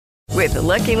With the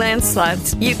Lucky Land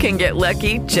Slots, you can get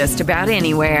lucky just about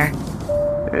anywhere.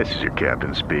 This is your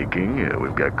captain speaking.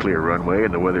 We've got clear runway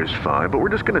and the weather's fine, but we're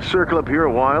just going to circle up here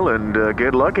a while and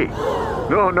get lucky.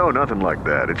 No, nothing like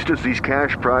that. It's just these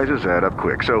cash prizes add up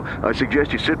quick. So I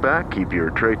suggest you sit back, keep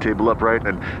your tray table upright,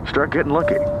 and start getting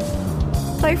lucky.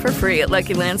 Play for free at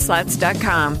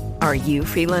LuckyLandSlots.com. Are you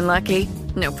feeling lucky?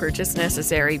 No purchase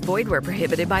necessary. Void where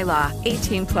prohibited by law.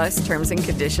 18 plus terms and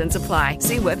conditions apply.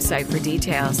 See website for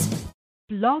details.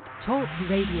 Blog Talk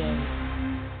Radio.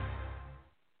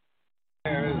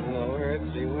 There's no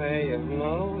earthly way of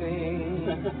knowing.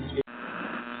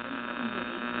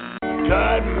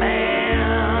 Good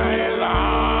man is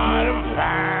out of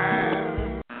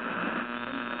time.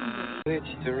 Which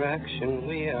direction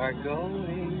we are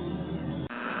going?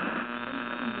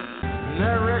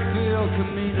 That rectal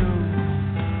Camino.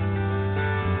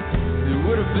 It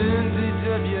would have been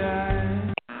DWI.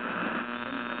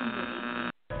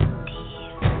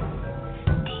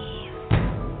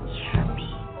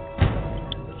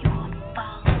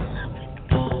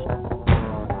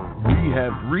 We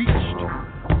have reached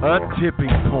a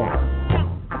tipping point.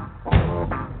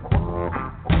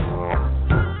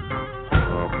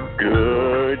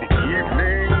 Good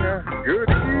evening,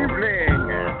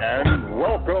 and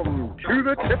welcome to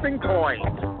the tipping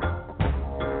point.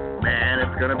 Man,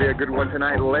 it's going to be a good one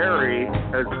tonight. Larry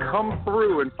has come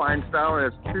through in fine style and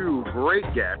has two great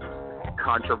guests,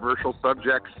 controversial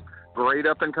subjects, great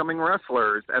up-and-coming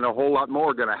wrestlers, and a whole lot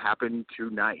more going to happen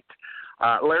tonight.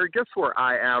 Larry, guess where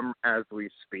I am as we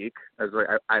speak, as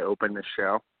I open this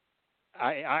show?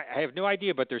 I have no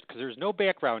idea, but there's no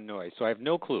background noise, so I have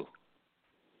no clue.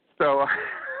 So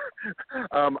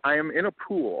I am in a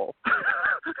pool,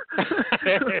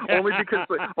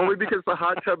 only because the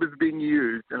hot tub is being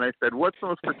used. And I said, what's the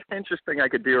most pretentious thing I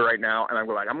could do right now? And I'm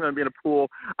like, I'm going to be in a pool.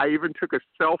 I even took a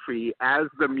selfie as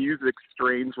the music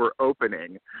strains were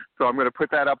opening. So I'm going to put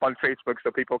that up on Facebook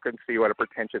so people can see what a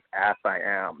pretentious ass I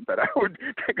am, that I would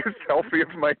take a selfie of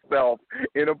myself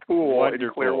in a pool in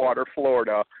Clearwater,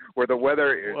 Florida, where the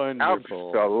weather is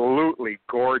absolutely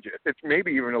gorgeous. It's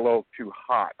maybe even a little too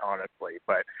hot, honestly,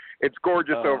 but it's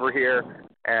gorgeous over here.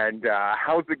 And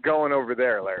how's it going over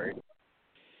there, Larry?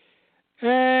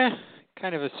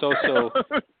 Kind of a so-so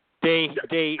day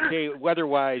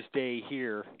weather-wise day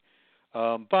here.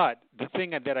 But the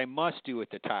thing that I must do at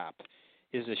the top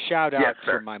is a shout-out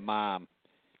for my mom.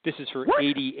 This is her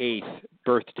 88th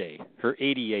birthday. Her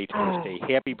 88th birthday.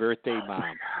 Happy birthday,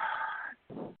 Mom.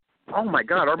 Oh, my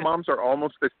God. Our moms are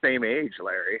almost the same age,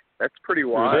 Larry. That's pretty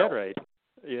wild. Is that right?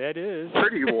 Yeah, it is.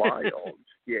 Pretty wild.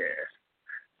 Yeah.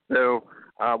 So,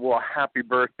 well, happy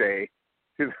birthday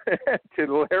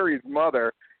to Larry's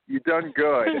mother. You done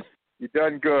good. You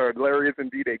done good. Larry is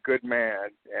indeed a good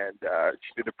man, and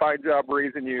she did a fine job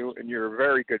raising you, and you're a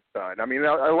very good son. I mean,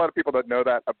 a lot of people don't know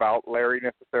that about Larry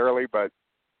necessarily, but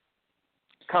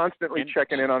constantly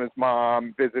checking in on his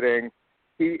mom, visiting.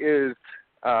 He is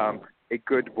a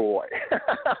good boy.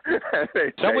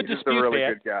 Some would dispute a really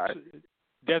that. Good guy.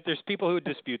 That there's people who would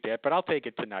dispute that, but I'll take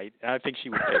it tonight. I think she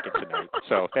would take it tonight,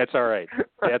 so that's all right.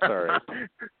 That's all right.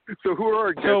 So who are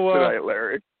our guests tonight,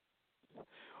 Larry?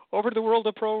 Over to the world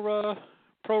of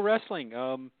pro wrestling.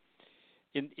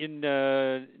 In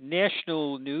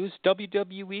national news,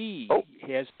 WWE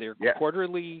has their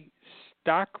quarterly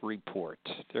stock report,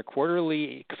 their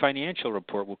quarterly financial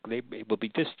report. It will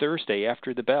be this Thursday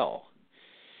after the bell.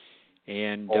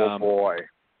 And boy.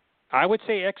 I would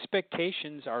say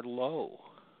expectations are low.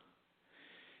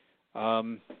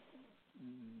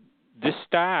 This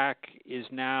stock is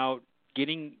now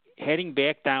heading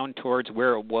back down towards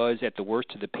where it was at the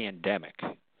worst of the pandemic.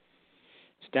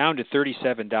 It's down to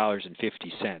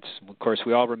 $37.50. Of course,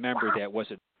 we all remember that was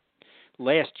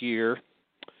last year.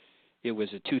 It was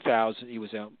a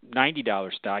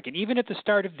 $90 stock, and even at the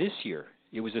start of this year,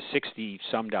 it was a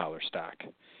 $60-some stock.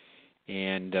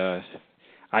 And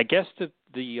I guess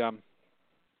the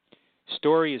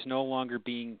story is no longer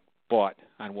being bought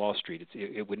on Wall Street.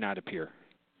 It would not appear.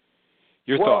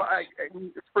 Your thoughts?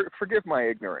 Forgive my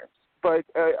ignorance, but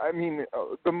I mean,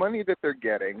 the money that they're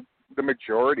getting, the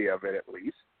majority of it at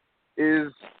least,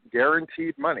 is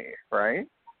guaranteed money, right?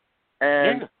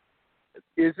 And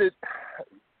is it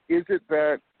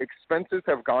that expenses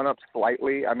have gone up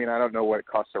slightly? I mean, I don't know what it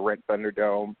costs to rent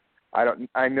Thunderdome.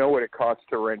 I know what it costs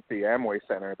to rent the Amway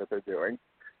Center that they're doing.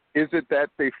 Is it that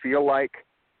they feel like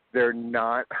they're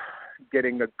not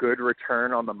getting a good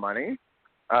return on the money?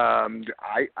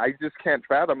 I just can't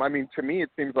fathom. I mean, to me, it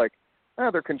seems like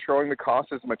they're controlling the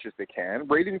cost as much as they can.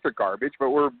 Ratings are garbage, but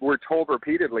we're told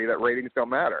repeatedly that ratings don't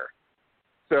matter.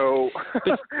 So,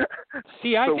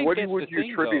 see, I think what that's would the you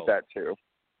thing, attribute though. that to?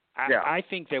 I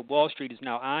think that Wall Street is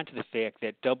now onto the fact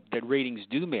that that ratings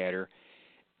do matter,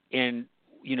 and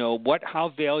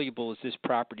how valuable is this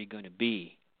property going to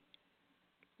be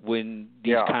when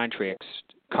these contracts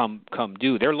come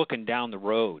due? They're looking down the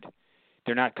road.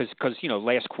 They're not because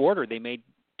last quarter they made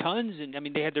tons, and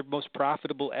they had their most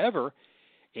profitable ever,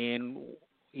 and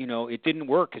it didn't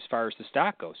work as far as the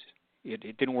stock goes.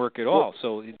 It didn't work at all.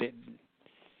 So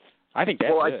I think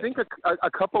that's good. I think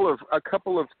a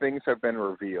couple of things have been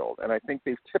revealed, and I think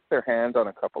they've tipped their hand on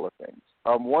a couple of things.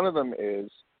 One of them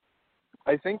is,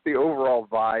 I think the overall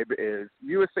vibe is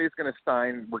USA is going to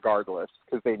sign regardless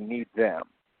because they need them,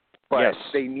 but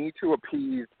they need to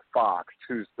appease Fox,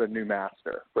 who's the new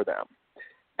master for them.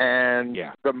 And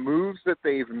the moves that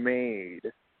they've made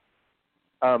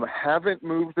haven't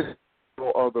moved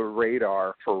the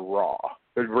radar for Raw.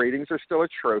 The ratings are still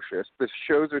atrocious. The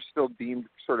shows are still deemed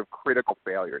sort of critical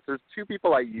failures. There's two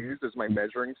people I use as my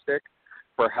measuring stick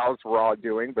for how's Raw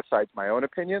doing besides my own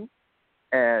opinion.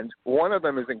 And one of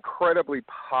them is an incredibly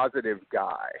positive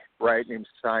guy, right, named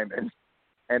Simon.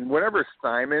 And whenever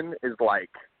Simon is like,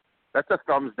 that's a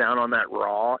thumbs down on that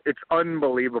Raw, it's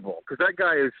unbelievable. Because that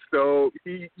guy is so,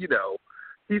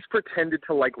 he's pretended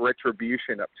to like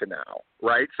Retribution up to now,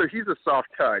 right? So he's a soft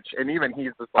touch, and even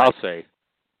he's just like, I'll say.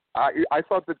 I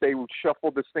thought that they would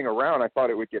shuffle this thing around. I thought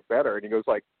it would get better. And he goes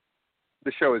like,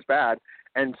 the show is bad.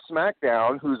 And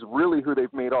SmackDown, who's really who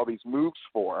they've made all these moves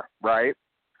for, right?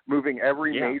 Moving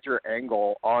every major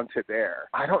angle onto there.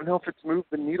 I don't know if it's moved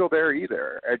the needle there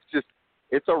either.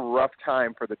 It's a rough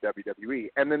time for the WWE.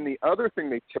 And then the other thing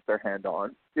they tipped their hand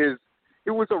on is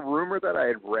it was a rumor that I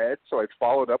had read, so I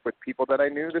followed up with people that I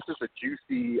knew. This is a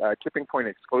juicy Tipping Point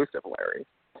exclusive, Larry.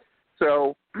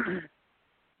 So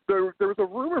there was a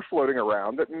rumor floating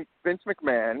around that Vince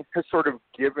McMahon has sort of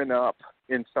given up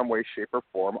in some way, shape, or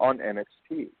form on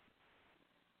NXT.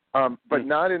 But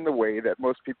not in the way that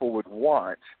most people would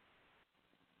want.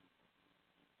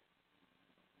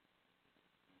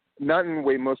 Not in the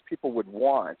way most people would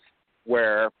want,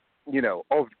 where,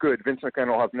 good, Vince McMahon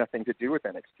will have nothing to do with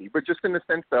NXT, but just in the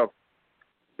sense of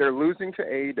they're losing to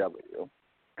AEW,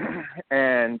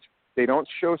 and they don't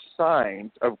show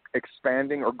signs of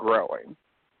expanding or growing,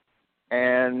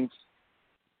 and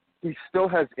he still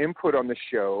has input on the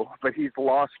show, but he's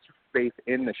lost faith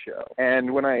in the show.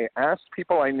 And when I asked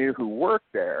people I knew who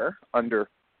worked there, under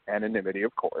anonymity,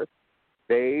 of course,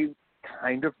 they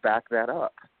kind of back that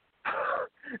up.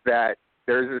 That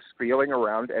there's this feeling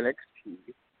around NXT.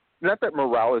 Not that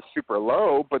morale is super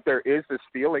low, but there is this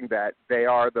feeling that they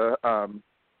are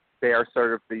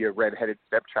sort of the redheaded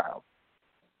stepchild,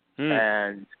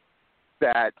 and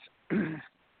that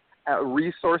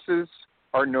resources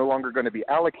are no longer going to be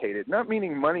allocated. Not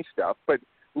meaning money stuff, but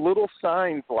little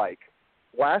signs like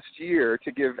last year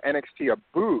to give NXT a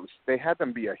boost, they had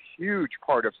them be a huge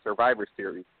part of Survivor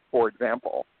Series, for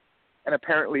example. And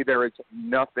apparently there is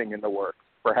nothing in the works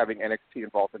for having NXT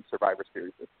involved in Survivor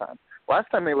Series this time. Last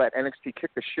time they let NXT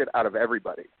kick the shit out of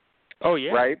everybody. Oh,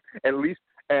 yeah. Right? At least,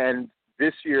 and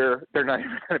this year they're not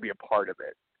even going to be a part of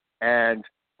it. And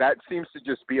that seems to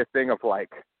just be a thing of like,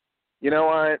 you know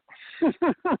what?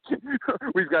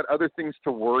 We've got other things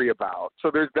to worry about.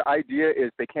 So the idea is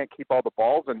they can't keep all the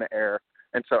balls in the air,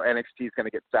 and so NXT is going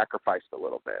to get sacrificed a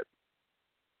little bit.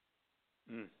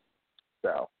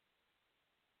 So,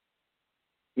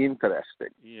 interesting.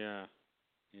 Yeah.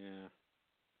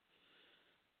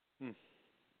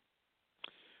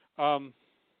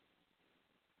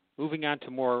 Moving on to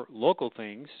more local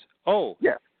things.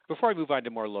 Before I move on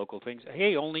to more local things,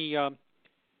 hey, you only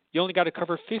got to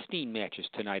cover 15 matches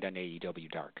tonight on AEW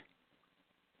Dark.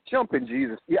 Jumping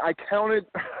Jesus. Yeah, I counted.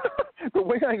 The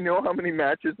way I know how many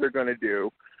matches they're going to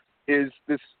do is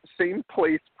this same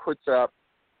place puts up,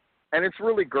 and it's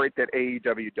really great that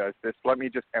AEW does this. Let me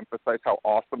just emphasize how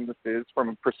awesome this is from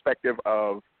a perspective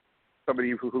of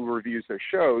somebody who reviews their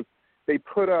shows. They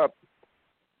put up,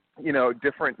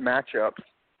 different matchups.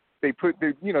 They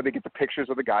get the pictures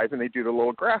of the guys, and they do the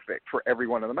little graphic for every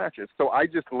one of the matches. So I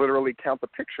just literally count the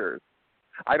pictures.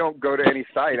 I don't go to any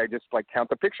site. I just count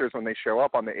the pictures when they show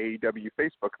up on the AEW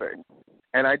Facebook thing.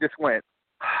 And I just went,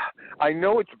 I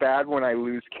know it's bad when I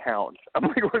lose count. I'm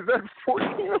like, was that 14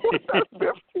 or was that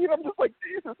 15? I'm just like,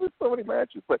 Jesus, there's so many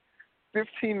matches. But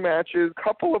 15 matches, a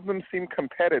couple of them seem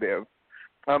competitive.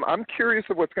 I'm curious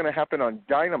of what's going to happen on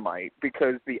Dynamite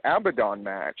because the Abaddon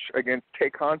match against Tay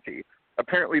Conti,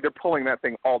 apparently they're pulling that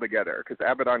thing all together because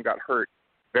Abaddon got hurt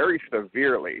very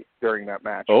severely during that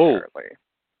match, apparently.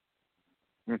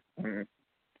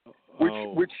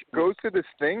 Which goes to this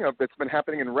thing that's been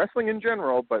happening in wrestling in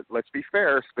general, but let's be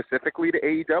fair, specifically to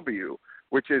AEW,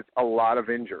 which is a lot of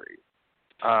injuries.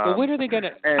 Well, when are they going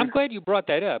to? And I'm glad you brought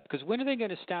that up, because when are they going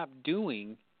to stop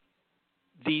doing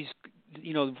these,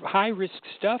 high risk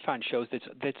stuff on shows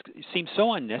that seems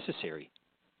so unnecessary?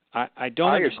 I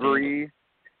don't understand. I agree,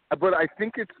 but I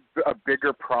think it's a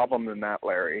bigger problem than that,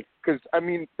 Larry. Because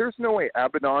there's no way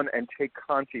Abaddon and Tay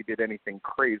Conti did anything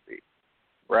crazy,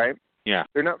 right? Yeah,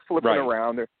 they're not flipping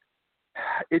around.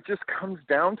 It just comes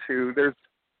down to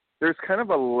there's kind of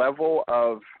a level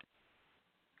of.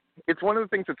 It's one of the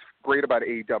things that's great about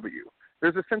AEW.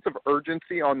 There's a sense of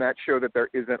urgency on that show that there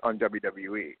isn't on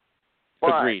WWE.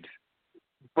 Agreed.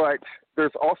 But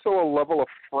there's also a level of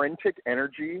frantic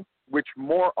energy, which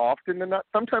more often than not,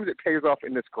 sometimes it pays off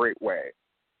in this great way.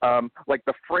 Like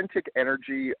the frantic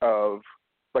energy of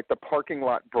like the parking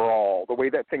lot brawl, the way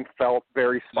that thing felt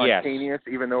very spontaneous,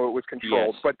 even though it was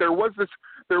controlled. Yes. But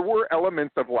there were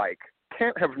elements of like,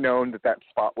 can't have known that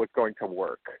spot was going to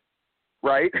work.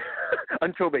 Right?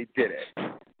 Until they did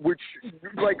it. Which,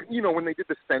 when they did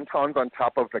the sentons on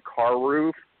top of the car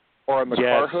roof or on the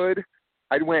car hood,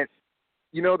 I went,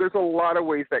 there's a lot of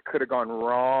ways that could have gone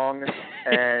wrong,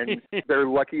 and they're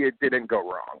lucky it didn't go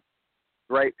wrong.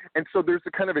 Right? And so there's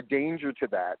a kind of a danger to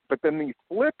that. But then the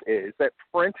flip is that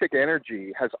frantic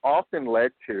energy has often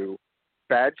led to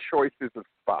bad choices of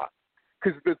spots.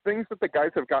 Because the things that the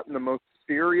guys have gotten the most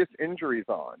serious injuries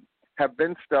on have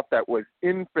been stuff that was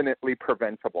infinitely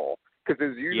preventable, because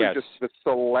it's usually just the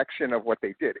selection of what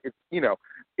they did.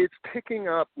 It's picking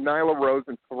up Nyla Rose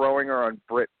and throwing her on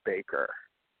Britt Baker.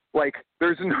 Like,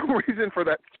 there's no reason for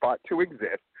that spot to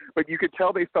exist, but you could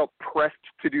tell they felt pressed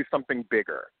to do something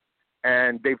bigger,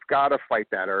 and they've got to fight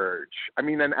that urge.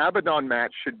 An Abaddon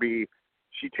match should be,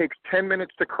 she takes 10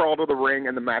 minutes to crawl to the ring,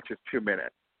 and the match is 2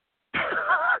 minutes.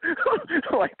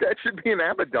 Like, that should be an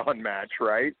Abaddon match,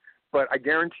 right? But I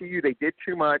guarantee you they did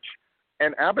too much.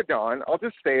 And Abaddon, I'll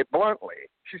just say it bluntly,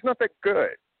 she's not that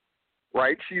good,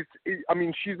 right? She's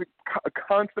a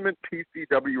consummate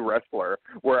PCW wrestler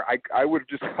where I would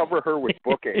just cover her with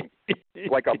booking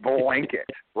like a blanket,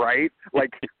 right?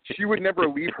 Like, she would never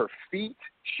leave her feet.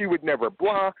 She would never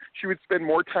blah. She would spend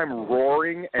more time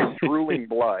roaring and drooling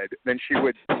blood than she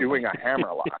would doing a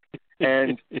hammerlock.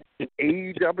 And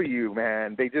AEW,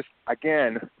 man, they just,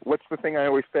 again, what's the thing I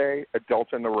always say? Adults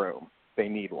in the room. They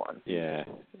need one. Yeah.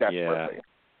 Desperately.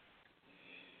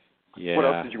 Yeah. What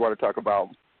else did you want to talk about?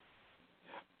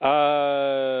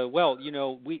 Well,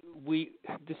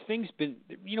 this thing's been,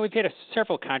 we've had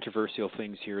several controversial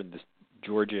things here in the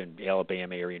Georgia and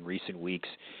Alabama area in recent weeks.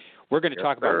 We're going to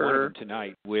talk about one of them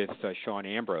tonight with Shawn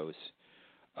Ambrose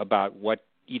about what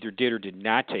either did or did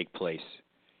not take place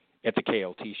at the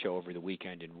KLT show over the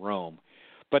weekend in Rome.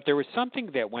 But there was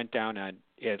something that went down at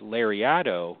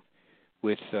Lariato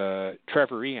with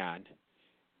Trevor Eon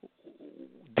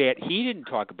that he didn't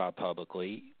talk about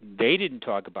publicly, they didn't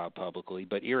talk about publicly,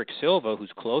 but Eric Silva, who's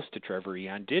close to Trevor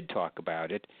Eon, did talk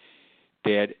about it,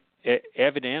 that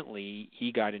evidently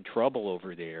he got in trouble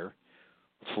over there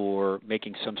for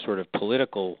making some sort of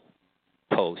political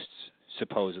posts,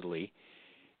 supposedly,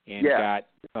 and got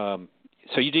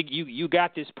so you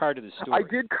got this part of the story.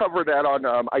 I did cover that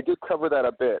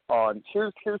a bit on.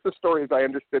 Here's the story as I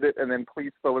understood it, and then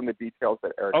please fill in the details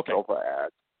that Eric Silva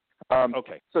adds.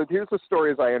 So here's the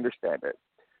story as I understand it.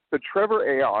 So Trevor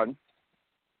Aon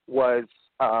was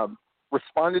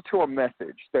responded to a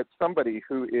message that somebody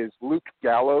who is Luke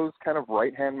Gallows' kind of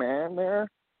right-hand man there,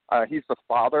 he's the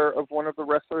father of one of the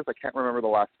wrestlers. I can't remember the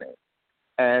last name.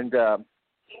 And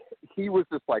he was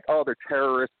just like, oh, they're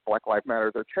terrorists, Black Lives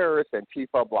Matter, they're terrorists,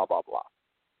 Antifa, blah, blah, blah.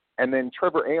 And then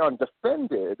Trevor Aon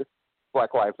defended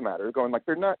Black Lives Matter, going like,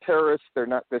 they're not terrorists, they're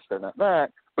not this, they're not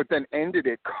that, but then ended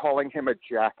it calling him a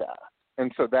jackass.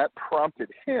 And so that prompted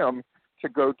him to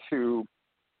go to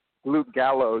Luke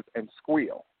Gallows and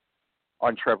squeal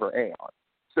on Trevor Aon.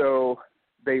 So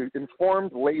they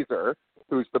informed Laser,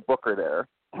 who's the booker there,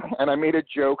 and I made a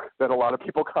joke that a lot of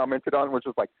people commented on, which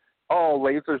was like, oh,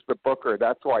 Laser's the booker,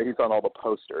 that's why he's on all the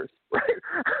posters, right?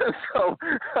 So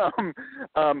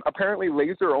apparently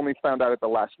Laser only found out at the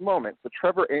last moment. So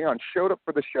Trevor Aon showed up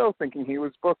for the show thinking he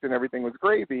was booked and everything was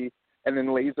gravy, and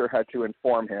then Laser had to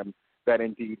inform him that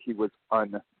indeed he was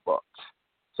unbooked.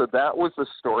 So that was the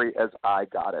story as I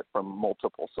got it from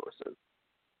multiple sources.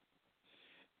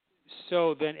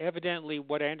 So then evidently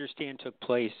what I understand took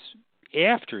place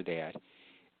after that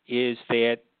is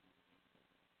that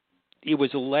it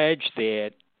was alleged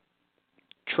that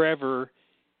Trevor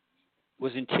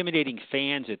was intimidating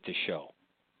fans at the show.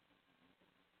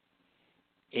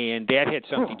 And that had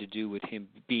something to do with him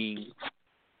being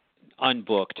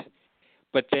unbooked.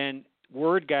 But then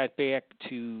word got back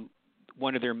to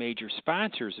one of their major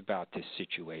sponsors about this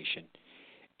situation.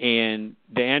 And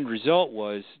the end result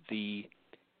was the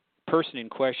person in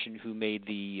question who made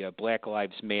the Black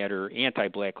Lives Matter,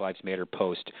 anti-Black Lives Matter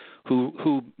post,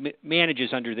 who manages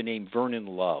under the name Vernon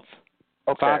Love,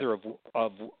 father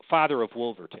of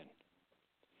Wolverton.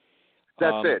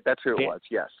 That's it. That's who it was.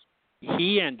 Yes.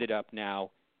 He ended up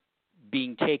now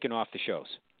being taken off the shows.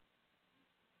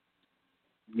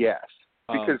 Yes,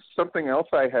 because something else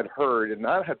I had heard and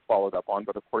not had followed up on,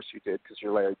 but of course you did because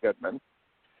you're Larry Goodman,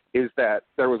 is that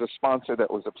there was a sponsor that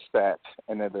was upset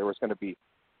and that there was going to be,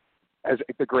 as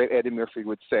the great Eddie Murphy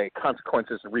would say,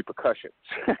 consequences and repercussions.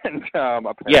 And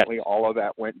apparently all of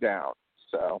that went down.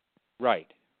 So Right.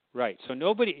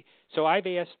 So I've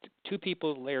asked two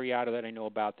people, Larry Otto, that I know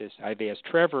about this. I've asked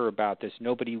Trevor about this.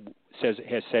 Nobody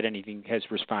has said anything, has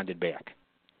responded back.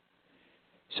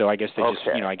 So I guess they just,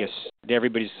 I guess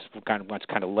everybody's wants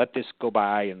to let this go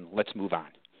by and let's move on.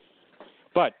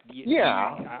 But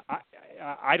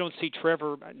I don't see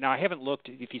Trevor. Now, I haven't looked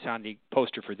if he's on the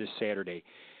poster for this Saturday.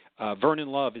 Vernon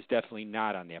Love is definitely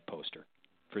not on that poster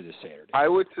for this Saturday. I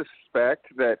would suspect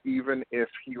that even if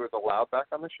he was allowed back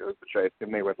on the shows, which I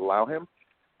assume they would allow him,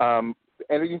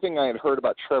 anything I had heard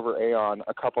about Trevor Aon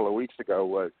a couple of weeks ago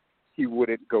was he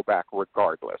wouldn't go back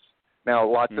regardless. Now,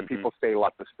 lots of people say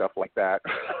lots of stuff like that,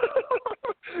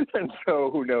 and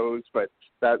so who knows, but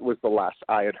that was the last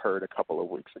I had heard a couple of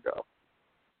weeks ago.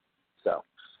 So,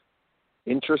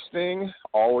 interesting,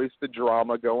 always the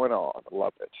drama going on.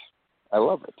 I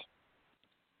love it.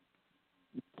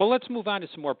 Well, let's move on to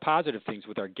some more positive things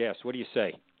with our guests. What do you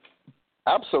say?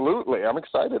 Absolutely. I'm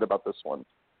excited about this one.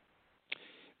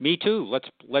 Me too.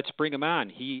 Let's bring him on.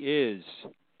 He is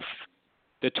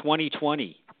the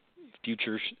 2020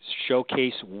 Future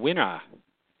Showcase winner,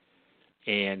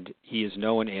 and he is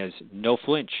known as No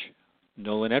Flinch.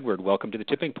 Nolan Edward, welcome to the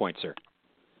Tipping Point, sir.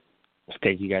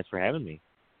 Thank you guys for having me.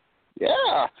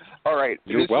 Yeah. All right.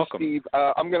 You're welcome. Steve,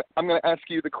 I'm gonna ask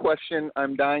you the question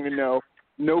I'm dying to know.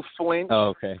 No Flinch. Oh,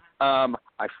 okay.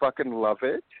 I fucking love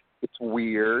it. It's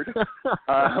weird.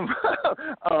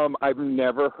 I've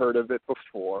never heard of it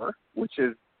before, which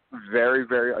is very,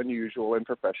 very unusual in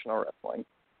professional wrestling.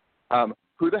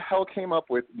 Who the hell came up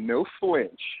with No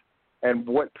Flinch, and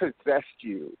what possessed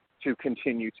you to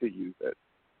continue to use it?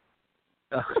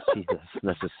 Oh, Jesus,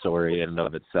 that's a story in and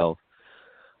of itself.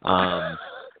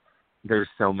 There's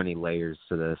so many layers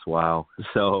to this. Wow.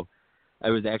 So I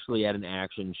was actually at an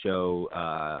action show.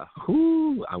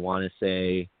 I want to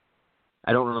say,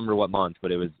 I don't remember what month,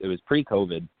 but it was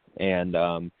pre-COVID, and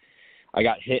I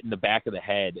got hit in the back of the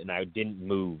head, and I didn't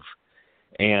move,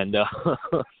 and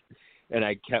and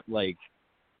I kept like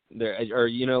there, or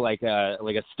like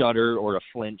a stutter or a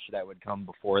flinch that would come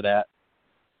before that.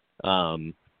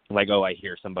 Like, oh, I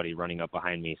hear somebody running up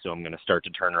behind me, so I'm going to start to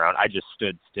turn around. I just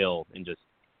stood still and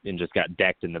just got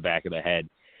decked in the back of the head.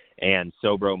 And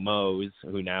Sobro Mose,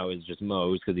 who now is just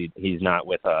Mose because he's not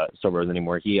with Sobros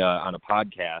anymore, he on a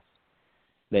podcast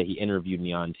that he interviewed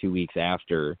me on 2 weeks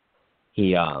after,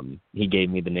 he gave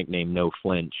me the nickname No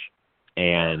Flinch,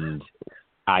 and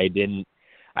I didn't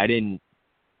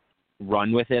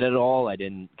run with it at all. I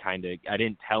didn't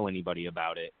tell anybody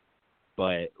about it.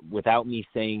 But without me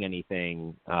saying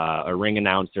anything, a ring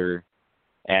announcer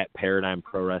at Paradigm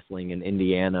Pro Wrestling in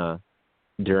Indiana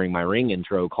during my ring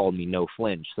intro called me No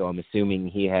Flinch, so I'm assuming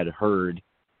he had heard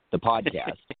the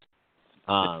podcast.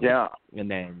 Yeah. And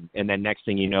then next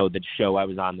thing you know, the show I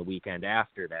was on the weekend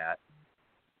after that,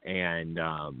 and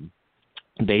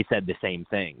they said the same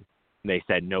thing. They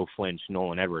said No Flinch,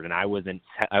 Nolan Edward, and I wasn't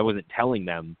telling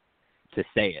them to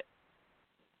say it.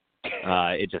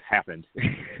 It just happened.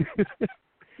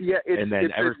 Yeah, and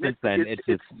then ever since then,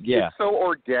 it's so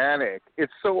organic.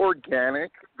 It's so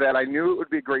organic that I knew it would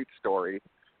be a great story.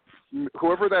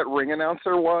 Whoever that ring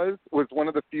announcer was one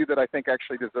of the few that I think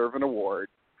actually deserve an award.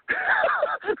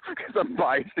 Because I'm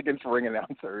biased against ring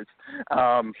announcers.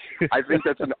 I think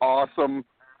that's an awesome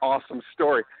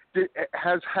story.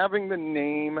 Has having the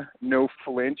name No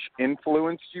Flinch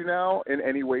influenced you now in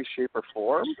any way, shape, or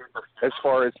form? As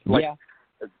far as yeah.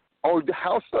 Oh,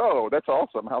 how so? That's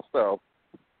awesome. How so?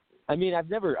 I mean, I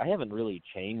haven't really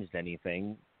changed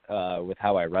anything with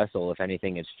how I wrestle. If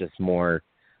anything, it's just more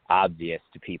obvious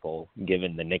to people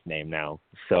given the nickname now.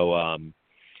 So,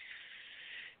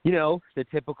 the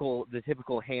typical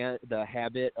the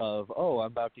habit of, oh,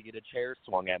 I'm about to get a chair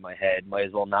swung at my head, might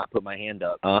as well not put my hand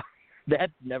up.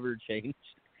 That's never changed.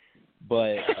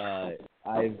 But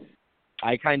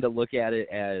I kind of look at it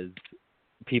as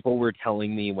people were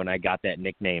telling me when I got that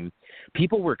nickname,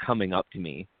 people were coming up to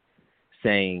me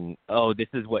saying, oh, this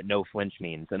is what No Flinch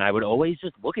means. And I would always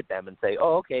just look at them and say,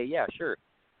 oh, okay, yeah, sure.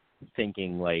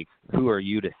 Thinking, like, who are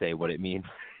you to say what it means?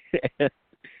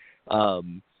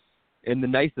 in the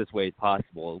nicest ways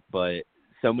possible, but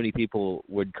so many people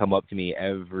would come up to me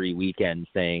every weekend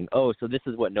saying, oh, so this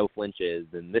is what no flinch is,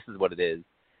 and this is what it is,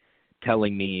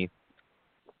 telling me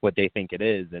what they think it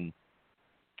is. And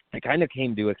I kind of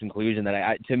came to a conclusion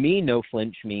that to me, no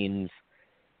flinch means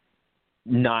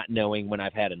not knowing when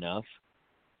I've had enough.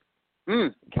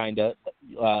 Kind of.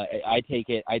 I take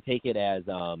it as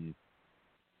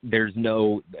there's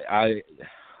no.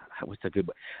 What's a good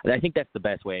way? I think that's the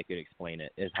best way I could explain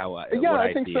it. Is how I. Yeah, what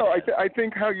I think so. I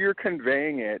think how you're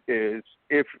conveying it is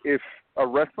if a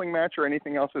wrestling match or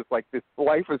anything else is like this,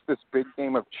 life is this big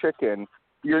game of chicken.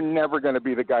 You're never going to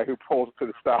be the guy who pulls to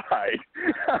the side.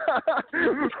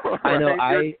 Right? I know.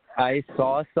 I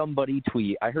saw somebody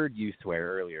tweet. I heard you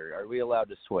swear earlier. Are we allowed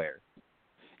to swear?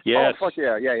 Yes. Oh fuck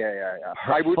yeah.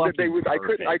 I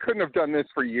couldn't have done this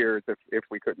for years if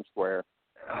we couldn't swear.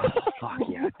 Oh, fuck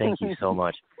yeah! Thank you so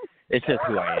much. It's just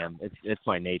who I am. It's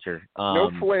my nature. No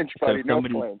flinch, buddy. No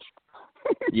flinch.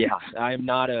 Yeah, I'm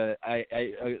not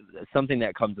something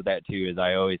that comes with that too is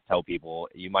I always tell people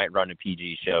you might run a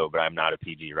PG show, but I'm not a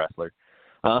PG wrestler.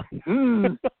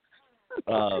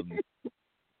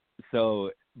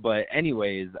 But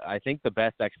anyways, I think the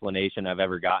best explanation I've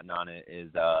ever gotten on it is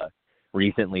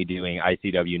recently doing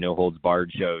ICW No Holds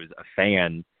Barred shows. A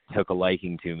fan took a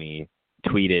liking to me,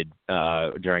 tweeted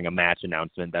during a match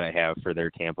announcement that I have for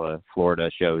their Tampa, Florida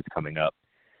shows coming up.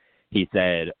 He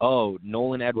said, "Oh,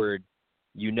 Nolan Edward,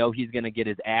 you know he's going to get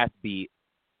his ass beat,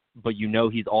 but you know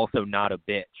he's also not a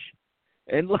bitch."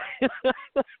 And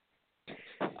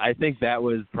I think that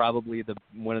was probably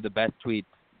one of the best tweets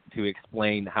to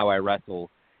explain how I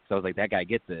wrestle. So I was like, that guy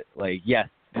gets it. Like, yes,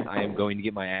 I am going to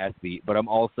get my ass beat, but I'm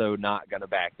also not going to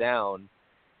back down.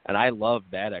 And I love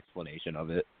that explanation of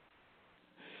it.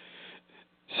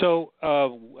 So,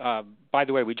 by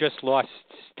the way, we just lost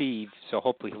Steve, so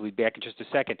hopefully he'll be back in just a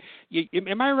second.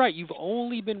 Am I right? You've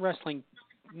only been wrestling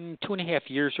 2.5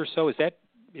 years or so. Is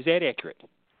that accurate?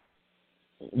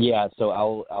 Yeah, so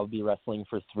I'll be wrestling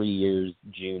for 3 years,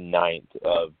 June 9th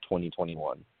of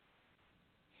 2021.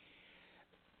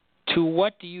 To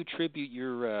what do you attribute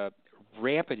your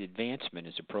rapid advancement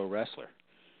as a pro wrestler?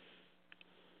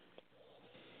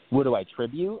 What do I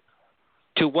attribute?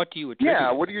 To what do you attribute? Yeah,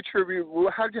 what do you attribute?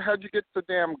 How'd you get so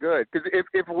damn good? Because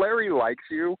if Larry likes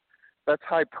you, that's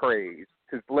high praise.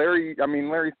 Because Larry's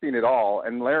seen it all,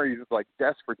 and Larry's like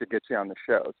desperate to get you on the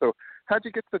show. So how'd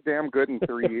you get so damn good in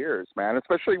 3 years, man?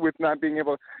 Especially with not being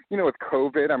able, with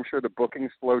COVID, I'm sure the booking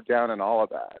slowed down and all of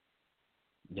that.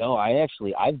 No,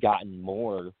 I've gotten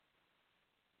more.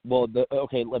 Well,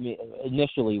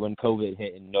 initially when COVID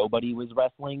hit and nobody was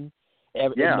wrestling,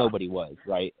 nobody was,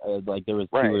 right? Like there was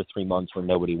 2 or 3 months where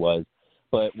nobody was.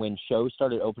 But when shows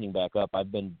started opening back up,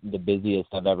 I've been the busiest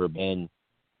I've ever been.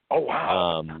 Oh,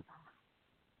 wow.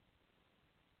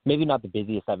 Maybe not the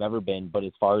busiest I've ever been, but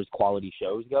as far as quality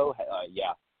shows go,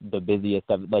 the busiest,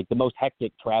 the most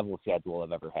hectic travel schedule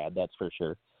I've ever had, that's for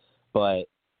sure. But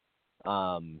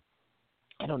I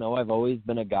don't know, I've always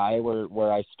been a guy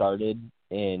where I started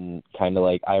in kind of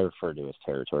like, I refer to as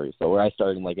territory. So where I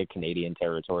started in like a Canadian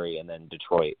territory and then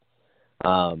Detroit.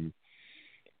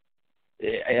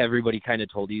 Everybody kind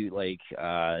of told you like,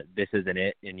 this isn't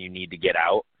it and you need to get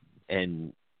out.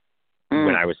 And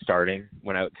when I was starting,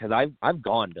 because I've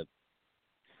gone to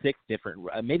 6 different,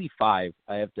 maybe 5.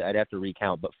 I'd have to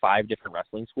recount, but 5 different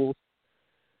wrestling schools.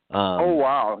 Oh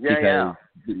wow!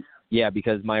 Yeah,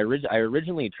 because I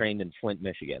originally trained in Flint,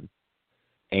 Michigan,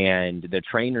 and the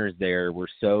trainers there were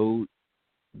so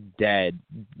dead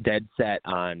set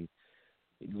on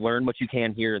learn what you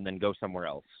can here and then go somewhere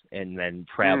else, and then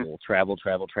travel,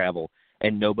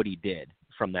 and nobody did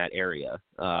from that area.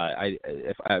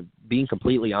 If I'm being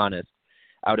completely honest,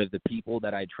 out of the people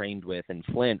that I trained with in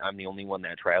Flint, I'm the only one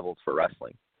that traveled for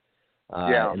wrestling.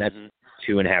 And that's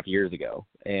 2.5 years ago.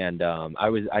 And I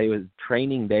was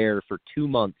training there for 2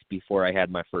 months before I had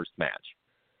my first match.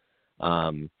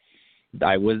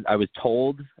 I was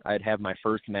told I'd have my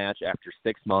first match after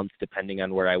 6 months, depending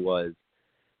on where I was.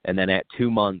 And then at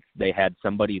 2 months, they had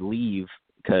somebody leave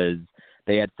the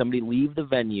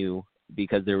venue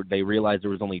because they realized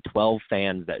there was only 12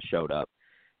 fans that showed up.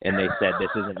 And they said, this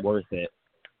isn't worth it.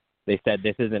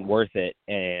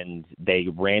 And they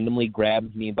randomly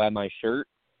grabbed me by my shirt,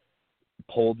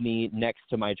 pulled me next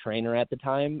to my trainer at the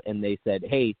time, and they said,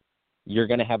 hey, you're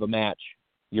going to have a match.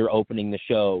 You're opening the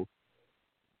show.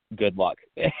 Good luck.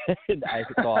 And I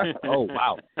thought, oh,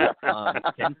 wow.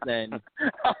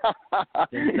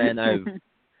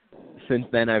 Since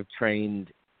then I've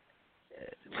trained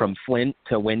from Flint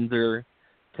to Windsor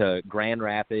to Grand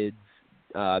Rapids,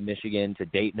 Michigan, to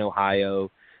Dayton,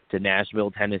 Ohio, to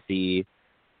Nashville, Tennessee,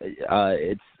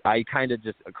 I kind of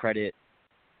just credit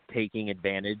taking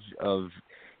advantage of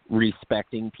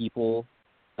respecting people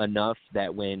enough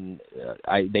that when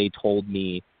they told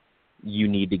me you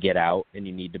need to get out and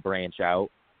you need to branch out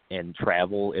and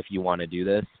travel if you want to do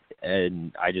this,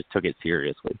 and I just took it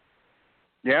seriously.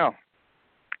 Yeah.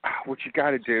 What you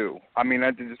got to do. I mean,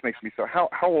 that just makes me so. How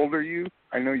old are you?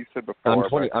 I know you said before.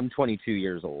 I'm 22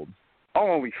 years old.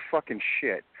 Holy fucking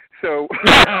shit. So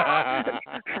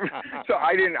so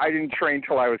I didn't train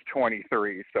till I was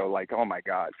 23, so like, oh my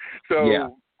God. So yeah.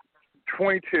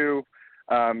 22,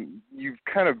 you've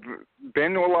kind of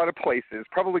been to a lot of places,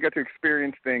 probably got to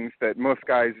experience things that most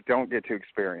guys don't get to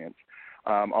experience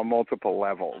on multiple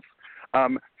levels.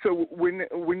 So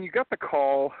when you got the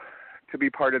call to be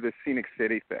part of the Scenic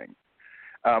City thing,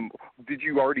 did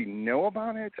you already know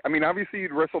about it? I mean, obviously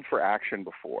you'd wrestled for Action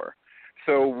before.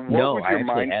 So what was your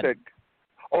mindset?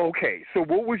 Okay, so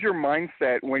what was your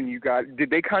mindset when you got? Did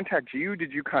they contact you?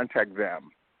 Did you contact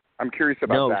them? I'm curious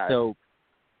about that. No,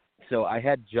 so I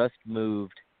had just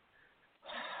moved.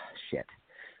 Shit,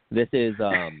 this is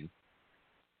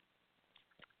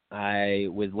I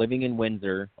was living in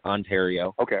Windsor,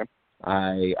 Ontario. Okay.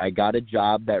 I got a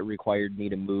job that required me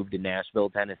to move to Nashville,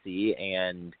 Tennessee,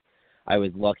 and I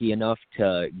was lucky enough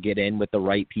to get in with the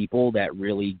right people that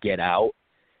really get out.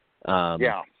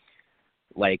 Yeah.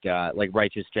 Like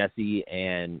Righteous Jesse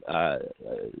and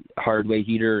Hardway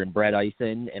Heater and Brett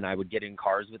Eisen, and I would get in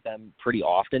cars with them pretty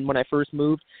often when I first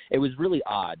moved. It was really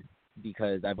odd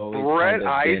because I've always Brett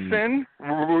Eisen?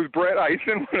 Was Brett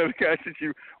Eisen one of the guys that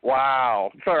you?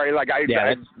 Wow. Sorry, like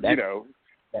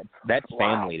that's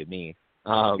family to me.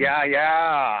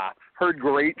 Yeah. Heard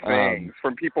great things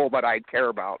from people that I care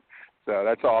about. So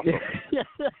that's awesome.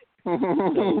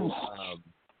 So,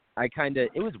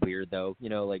 it was weird though,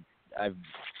 like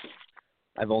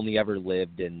I've only ever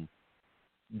lived in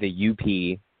the UP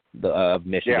of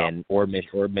Michigan or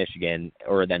Michigan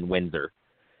or then Windsor.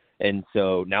 And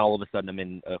so now all of a sudden I'm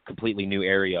in a completely new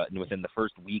area, and within the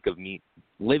first week of me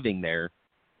living there,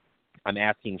 I'm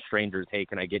asking strangers, hey,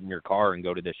 can I get in your car and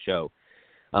go to this show?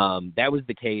 That was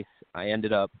the case. I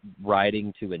ended up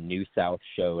riding to a New South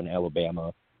show in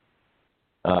Alabama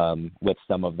with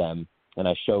some of them, and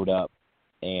I showed up,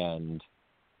 and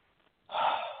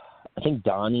I think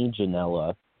Donnie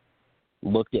Janela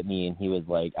looked at me, and he was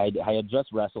like, I had just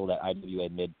wrestled at IWA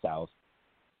Mid-South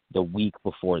the week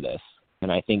before this,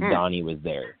 and I think Donnie was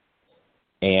there.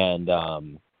 And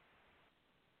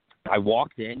I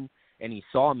walked in, and he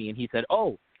saw me, and he said,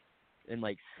 oh, and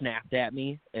like snapped at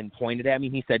me and pointed at me.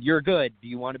 He said, you're good. Do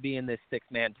you want to be in this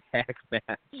 6-man tag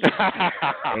match?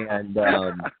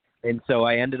 And so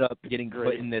I ended up getting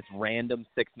put in this random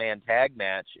 6-man tag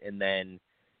match. And then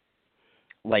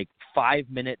like 5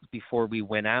 minutes before we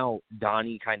went out,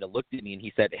 Donnie kind of looked at me and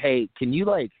he said, hey, can you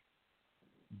like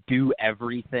do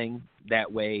everything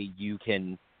that way you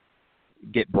can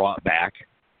get brought back?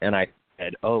 And I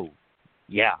said, oh,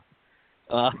 yeah.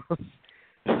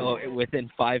 So within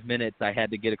 5 minutes, I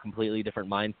had to get a completely different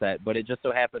mindset. But it just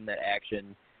so happened that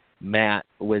Action Matt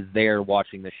was there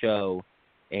watching the show,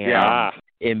 and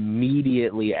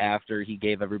immediately after he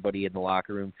gave everybody in the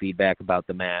locker room feedback about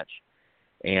the match,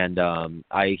 and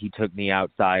he took me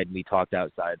outside and we talked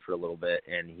outside for a little bit,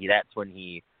 and that's when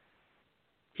he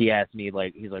asked me,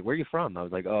 like, he's like, where are you from? I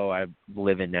was like, oh, I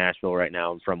live in Nashville right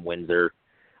now. I'm from Windsor.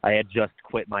 I had just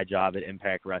quit my job at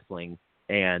Impact Wrestling,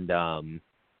 and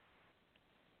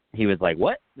he was like,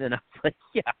 what? And I was like,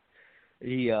 yeah.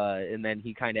 And then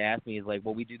he kind of asked me, he's like,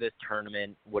 well, we do this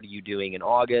tournament. What are you doing in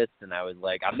August? And I was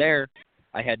like, I'm there.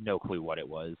 I had no clue what it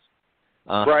was.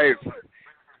 Right.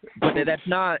 But that's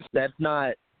not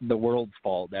the world's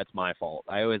fault. That's my fault.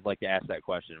 I always like to ask that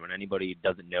question when anybody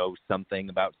doesn't know something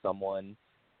about someone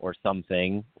or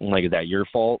something. Like, is that your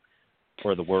fault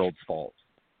or the world's fault?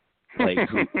 And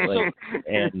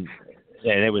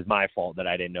it was my fault that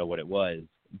I didn't know what it was.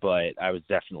 But I was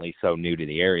definitely so new to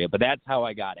the area. But that's how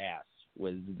I got asked,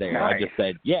 was there. Nice. I just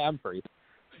said, yeah, I'm free.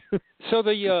 So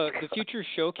the Future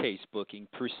Showcase booking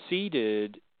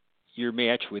preceded your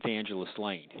match with Angela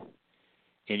Slane.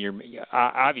 And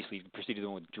obviously it preceded the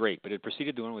one with Drake, but it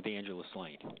preceded the one with Angela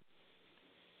Slane.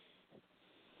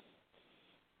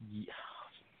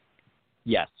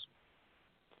 Yes.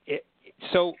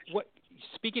 So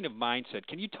speaking of mindset,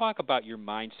 can you talk about your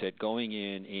mindset going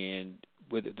in and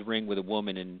with the ring with a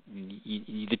woman and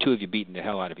the two of you beating the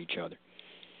hell out of each other?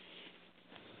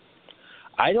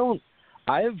 I've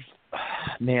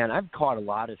caught a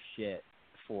lot of shit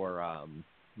for,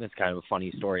 that's kind of a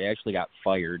funny story. I actually got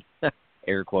fired,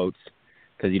 air quotes,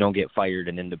 because you don't get fired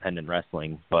in independent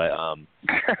wrestling, but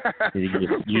you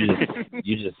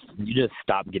just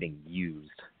stop getting used,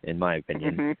 in my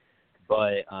opinion. Mm-hmm.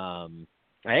 But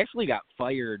I actually got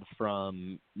fired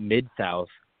from Mid-South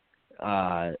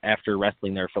after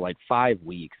wrestling there for like 5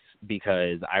 weeks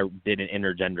because I did an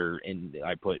intergender, and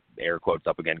I put air quotes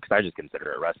up again because I just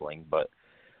consider it wrestling. But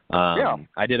I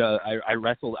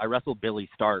wrestled Billy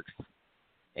Starks,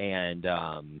 and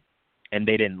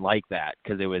they didn't like that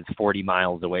because it was 40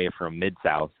 miles away from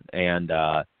Mid-South, and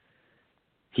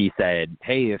he said,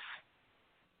 "Hey, if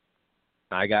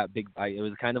I got it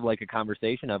was kind of like a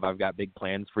conversation of, I've got big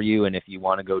plans for you, and if you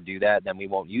want to go do that, then we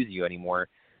won't use you anymore."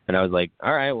 And I was like,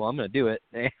 all right, well, I'm going to do it.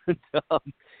 And,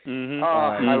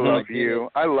 I love you.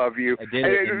 I love you. I did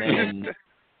it, and then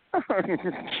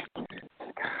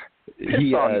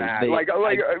on that.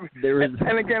 There was,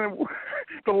 and again,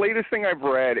 the latest thing I've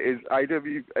read is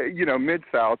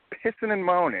Mid-South pissing and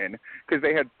moaning because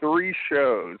they had 3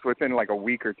 shows within like a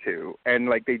week or two, and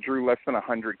like they drew less than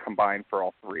 100 combined for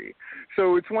all 3.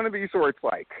 So it's one of these where it's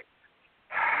like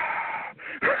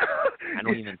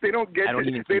they don't get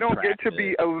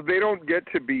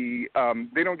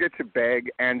to beg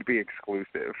and be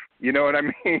exclusive. You know what I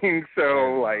mean?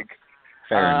 So like.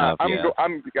 Fair enough,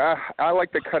 I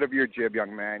like the cut of your jib,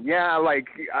 young man. Yeah, like,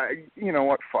 you know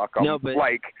what? Fuck them. No, but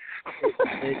like,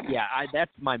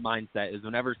 that's my mindset. Is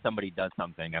whenever somebody does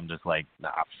something, I'm just like,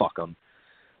 nah, fuck them.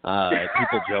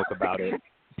 People joke about it.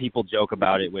 People joke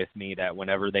about it with me that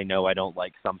whenever they know I don't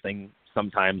like something,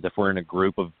 sometimes if we're in a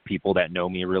group of people that know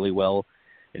me really well,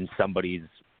 and somebody's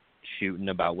shooting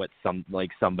about what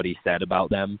somebody said about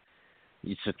them.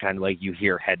 It's just kind of like you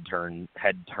hear head turn,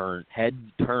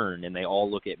 and they all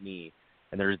look at me,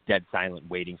 and they're just dead silent,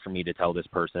 waiting for me to tell this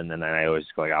person, and then I always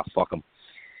go like, "Oh, fuck them."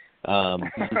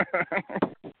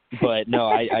 But no,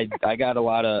 I got a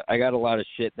lot of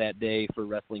shit that day for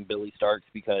wrestling Billy Starks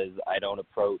because I don't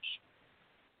approach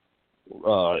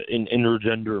an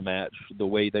intergender match the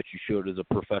way that you should as a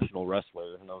professional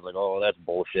wrestler, and I was like, "Oh, that's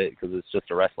bullshit," because it's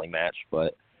just a wrestling match,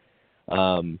 but.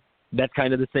 That's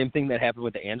kind of the same thing that happened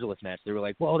with the Angelus match. They were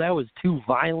like, well, that was too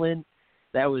violent.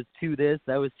 That was too this.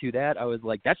 That was too that. I was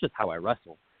like, that's just how I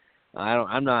wrestle.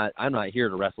 I'm not here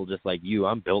to wrestle just like you.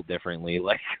 I'm built differently.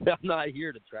 Like, I'm not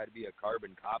here to try to be a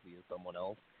carbon copy of someone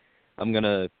else. I'm going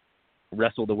to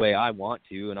wrestle the way I want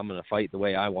to, and I'm going to fight the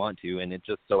way I want to. And it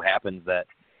just so happens that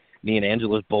me and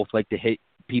Angelus both like to hit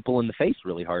people in the face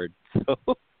really hard. So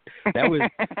that was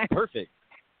perfect.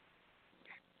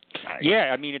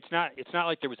 Yeah, I mean, it's not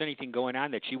like there was anything going on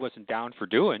that she wasn't down for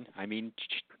doing. I mean,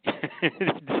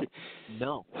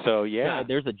 no. So yeah,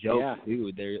 there's a joke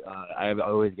too. I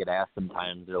always get asked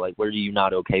sometimes. They're like, "What are you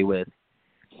not okay with?"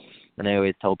 And I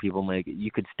always tell people, I'm like, "You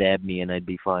could stab me and I'd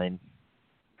be fine."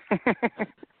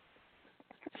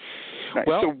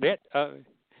 Well,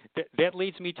 that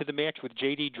leads me to the match with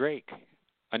J.D. Drake,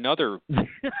 another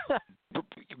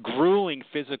grueling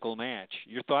physical match.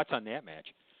 Your thoughts on that match?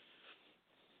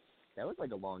 That was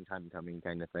like a long time coming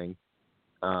kind of thing.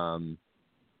 I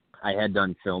had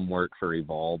done film work for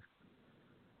Evolve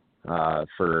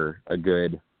for a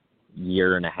good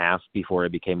year and a half before I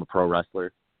became a pro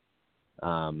wrestler,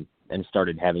 and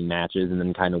started having matches, and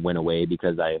then kind of went away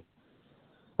because I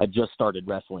just started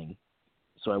wrestling,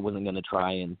 so I wasn't going to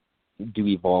try and do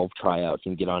Evolve tryouts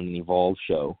and get on an Evolve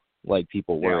show like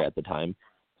people were at the time.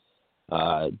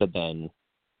 But then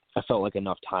I felt like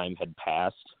enough time had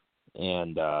passed,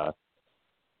 and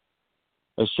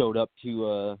I showed up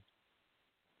to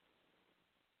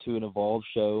an Evolve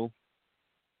show,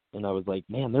 and I was like,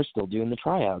 man, they're still doing the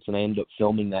tryouts, and I ended up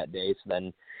filming that day. So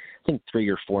then I think 3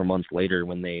 or 4 months later,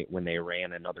 when they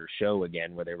ran another show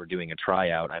again where they were doing a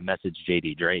tryout, I messaged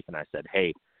JD Drake and I said,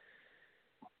 hey,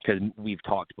 because we've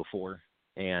talked before,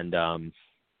 and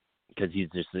because he's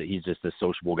just a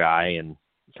sociable guy and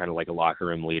kind of like a locker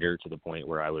room leader to the point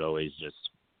where I would always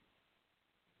just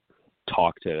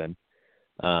talk to him.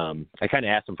 I kind of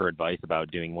asked him for advice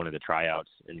about doing one of the tryouts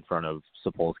in front of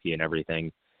Sapolsky and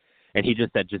everything, and he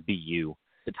just said, just be you.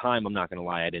 At the time, I'm not going to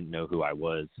lie, I didn't know who I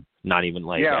was. Not even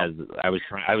like as I was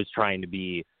trying to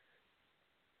be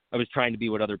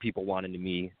what other people wanted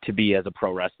me to be as a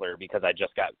pro wrestler, because I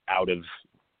just got out of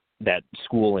that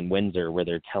school in Windsor where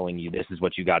they're telling you this is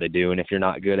what you got to do, and if you're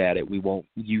not good at it, we won't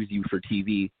use you for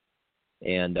TV.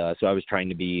 And so I was trying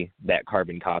to be that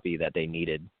carbon copy that they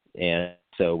needed. And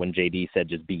so when JD said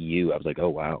just be you, I was like, oh,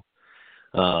 wow.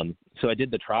 So I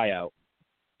did the tryout,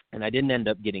 and I didn't end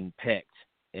up getting picked.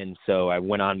 And so I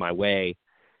went on my way.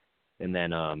 And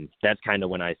then that's kind of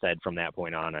when I said, from that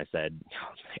point on, I said,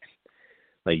 oh, man,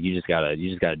 like, you just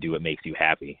gotta do what makes you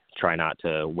happy. Try not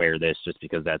to wear this just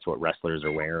because that's what wrestlers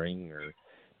are wearing, or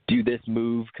do this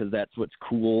move because that's what's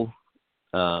cool.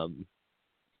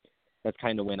 That's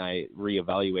kind of when I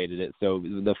reevaluated it. So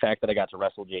the fact that I got to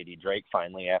wrestle JD Drake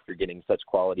finally after getting such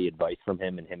quality advice from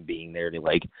him and him being there to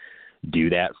like do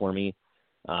that for me,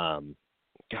 God,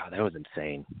 that was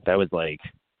insane. That was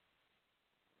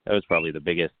probably the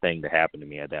biggest thing to happen to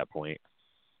me at that point.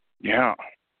 Yeah.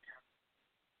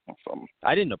 Awesome.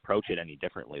 I didn't approach it any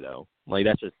differently though. Like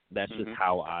that's just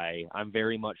how I'm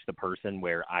very much the person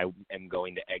where I am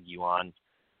going to egg you on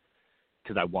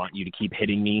because I want you to keep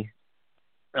hitting me.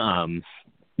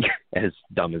 As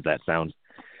dumb as that sounds,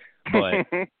 but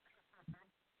I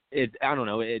don't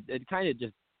know. It kind of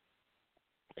just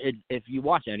if you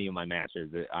watch any of my matches,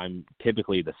 I'm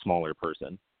typically the smaller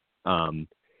person, and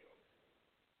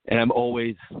I'm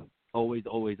always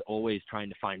trying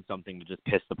to find something to just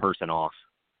piss the person off,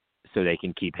 so they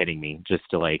can keep hitting me, just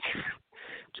so there's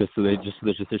just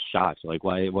a shot. Like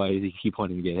why does he keep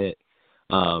wanting to get hit?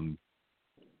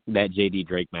 That JD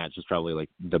Drake match is probably like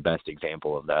the best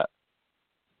example of that.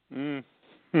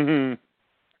 Mm-hmm.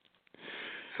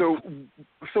 So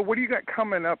what do you got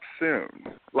coming up soon?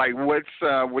 Like what's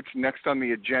next on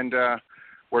the agenda?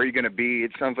 Where are you going to be?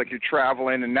 It sounds like you're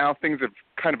traveling, and now things have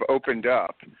kind of opened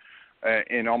up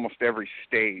in almost every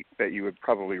state that you would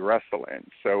probably wrestle in.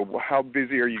 So how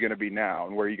busy are you going to be now,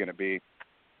 and where are you going to be?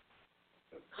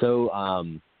 So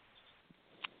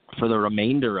for the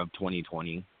remainder of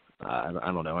 2020, I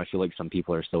don't know. I feel like some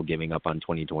people are still giving up on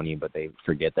 2020, but they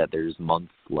forget that there's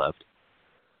months left.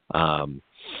 I'm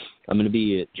going to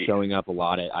be showing up a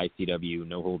lot at ICW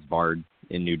No Holds Barred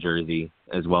in New Jersey,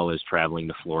 as well as traveling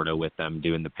to Florida with them,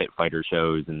 doing the Pit Fighter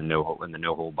shows and the No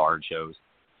Hold Barred shows.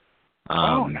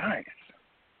 Oh, nice.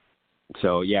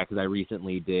 So yeah, because I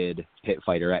recently did Pit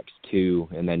Fighter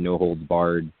X2 and then No Holds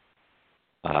Barred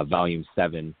Volume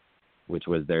 7, which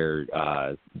was their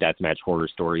Deathmatch Horror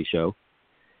Story show.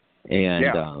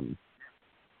 And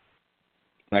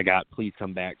I got Please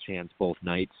Come Back chance both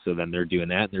nights, so then they're doing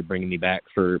that. They're bringing me back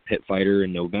for Pit Fighter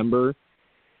in November,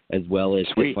 as well as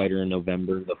Pit Fighter in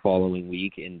November the following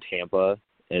week in Tampa,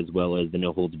 as well as the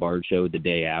No Holds Barred show the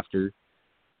day after.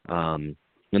 And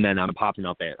then I'm popping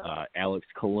up at Alex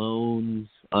Cologne's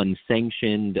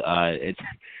Unsanctioned. It's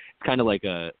kind of like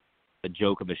a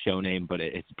joke of a show name, but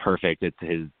it's perfect. It's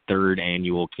his 3rd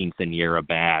annual Quinceañera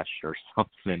Bash or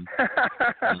something.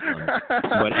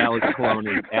 But Alex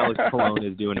Cologne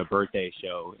is doing a birthday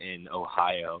show in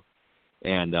Ohio,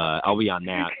 and I'll be on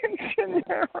that.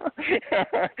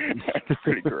 That's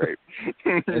pretty great.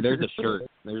 There's a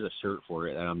shirt for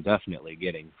it that I'm definitely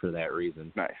getting for that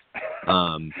reason. Nice.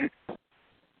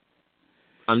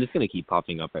 I'm just gonna keep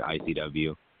popping up at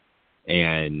ICW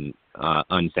and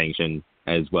Unsanctioned,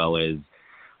 as well as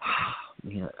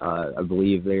I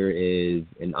believe there is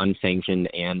an Unsanctioned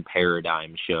and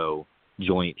Paradigm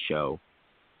joint show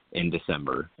in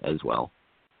December as well.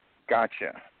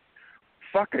 Gotcha.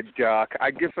 Fuck a duck.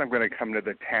 I guess I'm going to come to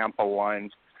the Tampa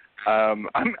one. I'm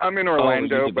in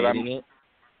Orlando, but I'm.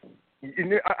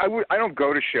 I don't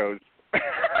go to shows.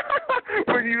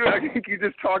 I think you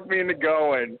just talked me into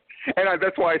going. And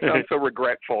that's why I sound so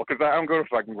regretful, because I don't go to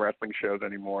fucking wrestling shows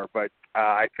anymore. But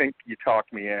I think you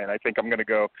talked me in. I think I'm going to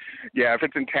go. Yeah, if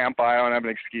it's in Tampa, I don't have an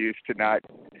excuse to not.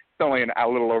 It's only a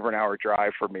little over an hour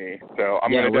drive for me. So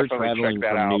I'm going to definitely check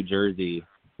that out. New Jersey.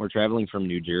 We're traveling from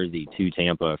New Jersey to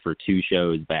Tampa for 2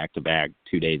 shows back-to-back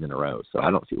 2 days in a row. So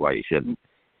I don't see why you shouldn't.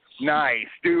 Nice.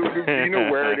 Do you know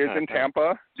where it is in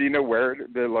Tampa? Do you know where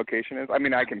the location is? I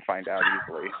mean, I can find out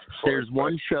easily. There's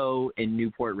one show in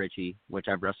Newport Richey, which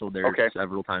I've wrestled there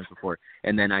several times before.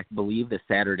 And then I believe the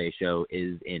Saturday show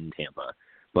is in Tampa.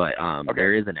 But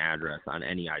there is an address on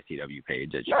any ICW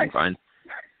page that you can find.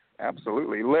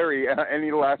 Absolutely. Larry,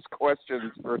 any last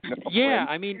questions for Yeah,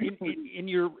 I mean, in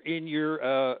your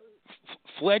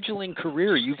fledgling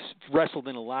career, you've wrestled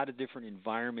in a lot of different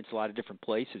environments, a lot of different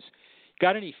places.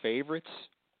 Got any favorites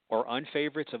or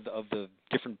unfavorites of the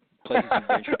different places you've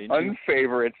ventured into?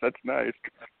 Unfavorites, that's nice.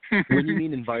 When you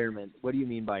mean environment, what do you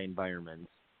mean by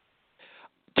environments?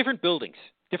 Different buildings,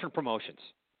 different promotions,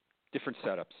 different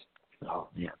setups. Oh,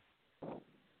 yeah.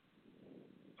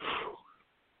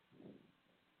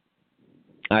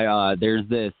 There's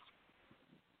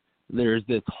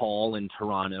this hall in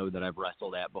Toronto that I've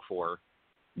wrestled at before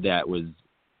that was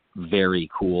very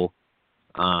cool.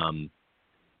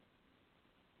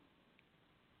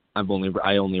 I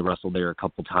only wrestled there a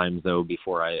couple times though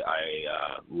before I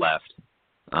left.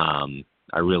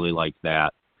 I really liked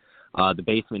that. The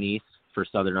Basement East for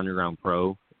Southern Underground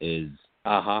Pro is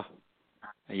a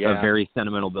very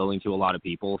sentimental building to a lot of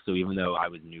people. So even though I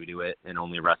was new to it and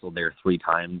only wrestled there 3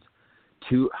 times,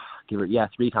 3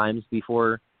 times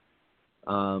before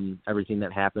everything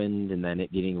that happened and then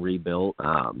it getting rebuilt,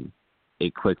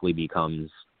 it quickly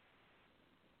becomes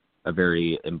a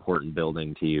very important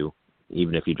building to you,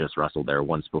 even if you just wrestled there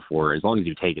once before. As long as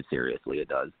you take it seriously, it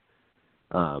does.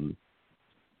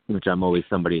 Which I'm always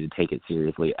somebody to take it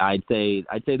seriously. I'd say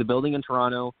the building in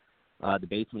Toronto, the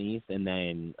Basement East, and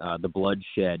then the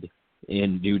Bloodshed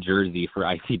in New Jersey for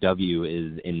ICW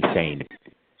is insane.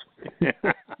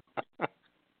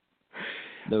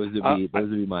 Those would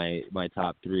be my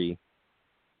top three.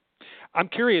 I'm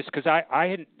curious because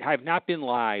I have not been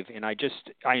live, and I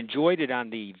enjoyed it on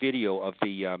the video of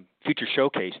the Future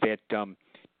Showcase, that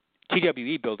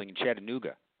TWE building in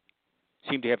Chattanooga.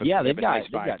 Seemed to have a they've nice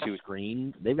got vibe to it.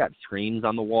 screens. They've got screens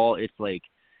on the wall. It's like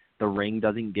the ring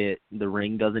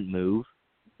doesn't move.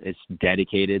 It's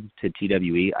dedicated to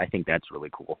TWE. I think that's really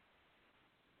cool.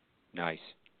 Nice.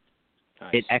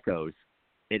 It echoes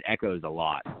a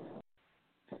lot.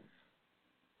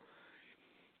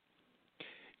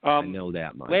 I know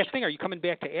that much. Last thing, are you coming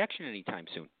back to Action anytime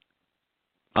soon?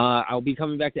 I'll be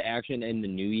coming back to Action in the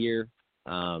new year.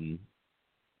 The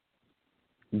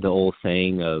old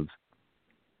saying of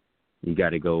you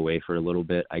got to go away for a little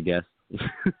bit, I guess.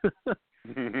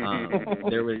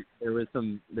 There was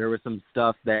some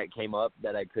stuff that came up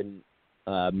that I couldn't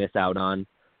miss out on,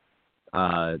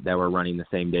 that were running the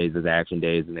same days as Action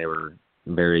days, and they were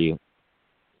very.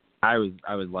 I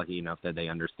was lucky enough that they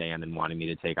understand and wanted me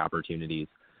to take opportunities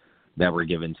that were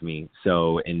given to me.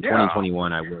 So in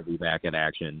 2021, I will be back at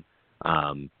Action.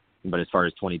 But as far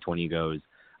as 2020 goes,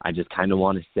 I just kind of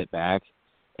want to sit back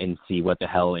and see what the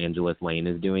hell Angelus Lane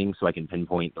is doing, so I can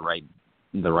pinpoint the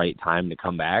right time to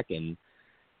come back. And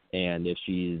if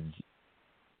she's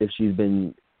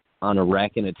been on a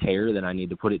wreck and a tear, then I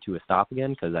need to put it to a stop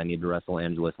again, because I need to wrestle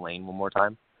Angelus Lane one more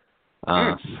time.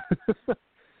 I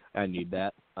need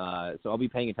that. So I'll be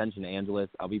paying attention to Angelus.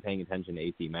 I'll be paying attention to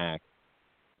AC Mack.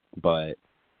 But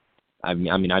I've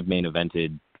main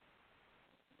evented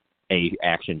a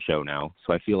Action show now,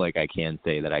 so I feel like I can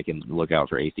say that I can look out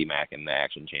for AC Mack in the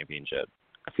Action Championship.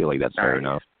 I feel like that's fair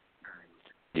enough.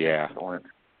 Yeah. Excellent.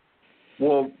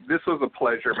 Well, this was a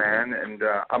pleasure, man, and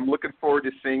I'm looking forward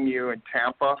to seeing you in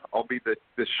Tampa. I'll be the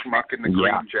schmuck in the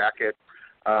green jacket.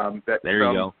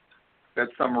 That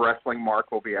some wrestling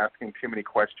mark will be asking too many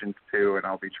questions to, and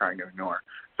I'll be trying to ignore.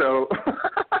 So,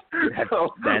 that's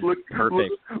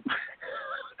perfect.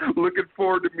 Looking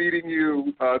forward to meeting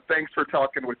you. Thanks for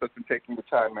talking with us and taking the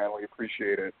time, man. We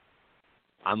appreciate it.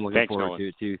 I'm looking forward to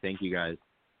it too. Thank you, guys.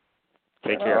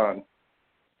 Take care.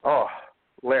 Oh,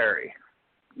 Larry,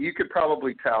 you could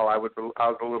probably tell I was a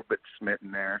little bit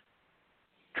smitten there.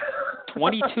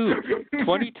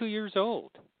 22 years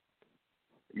old.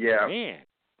 Yeah. Man.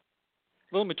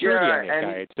 A little maturity on that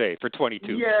guy, I'd say, for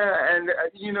 22. Yeah, and,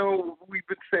 we've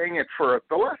been saying it for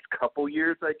the last couple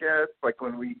years, I guess, like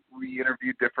when we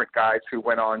interviewed different guys who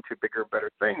went on to bigger,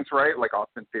 better things, right, like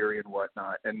Austin Theory and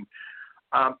whatnot. And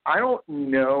I don't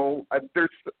know. There's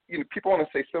people want to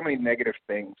say so many negative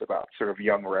things about sort of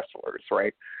young wrestlers,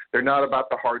 right? They're not about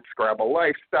the hard scrabble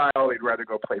lifestyle. They'd rather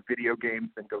go play video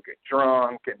games than go get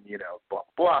drunk and, blah,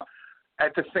 blah.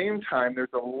 At the same time,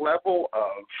 there's a level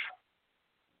of,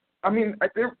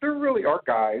 there really are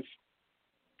guys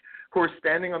who are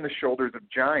standing on the shoulders of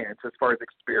giants as far as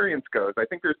experience goes. I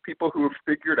think there's people who have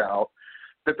figured out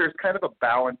that there's kind of a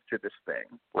balance to this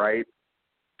thing, right?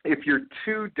 If you're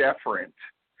too deferent,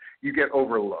 you get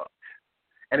overlooked.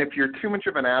 And if you're too much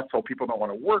of an asshole, people don't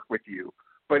want to work with you.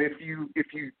 But if you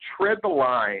tread the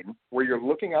line where you're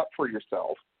looking out for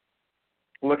yourself,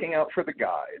 looking out for the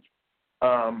guys,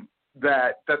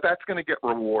 that's going to get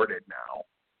rewarded now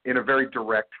in a very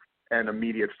direct and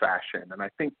immediate fashion. And I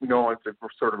think Nolan's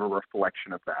sort of a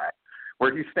reflection of that,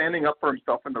 where he's standing up for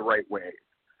himself in the right ways,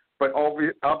 but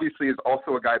obviously is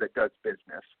also a guy that does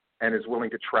business and is willing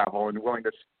to travel and willing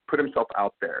to put himself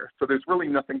out there. So there's really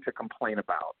nothing to complain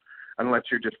about unless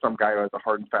you're just some guy who has a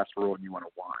hard and fast rule and you want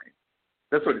to whine.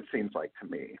 That's what it seems like to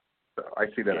me. So I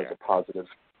see that as a positive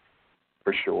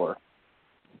for sure.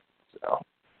 So.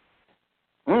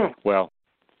 Well,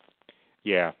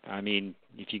 yeah,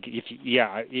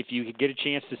 if you get a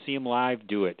chance to see him live,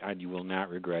 do it. You will not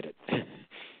regret it.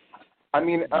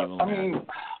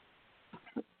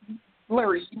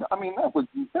 Larry,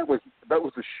 that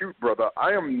was a shoot, brother.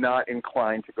 I am not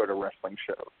inclined to go to wrestling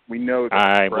shows. We know that.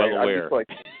 I'm right? well aware.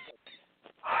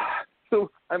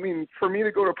 So, for me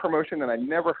to go to a promotion that I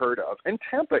never heard of, and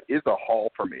Tampa is a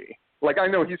haul for me. Like, I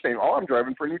know he's saying, I'm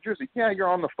driving for New Jersey. Yeah, you're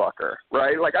on the fucker,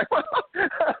 right? Like, I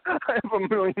have a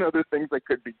million other things I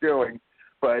could be doing.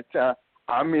 But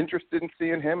I'm interested in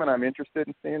seeing him, and I'm interested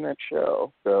in seeing that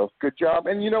show. So, good job.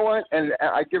 And you know what? And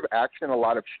I give Action a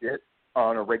lot of shit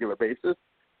on a regular basis,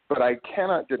 but I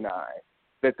cannot deny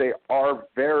that they are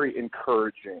very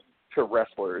encouraging to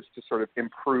wrestlers to sort of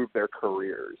improve their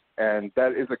careers. And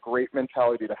that is a great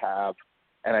mentality to have.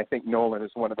 And I think Nolan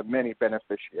is one of the many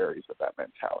beneficiaries of that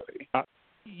mentality. And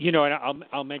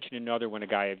I'll mention another one, a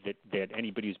guy that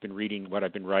anybody who's been reading what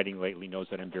I've been writing lately knows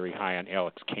that I'm very high on,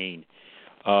 Alex Kane.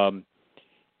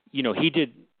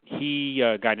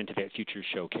 He got into that Future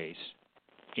Showcase,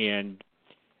 and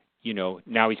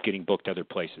now he's getting booked other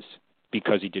places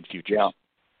because he did Futures,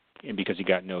 and because he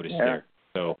got noticed there.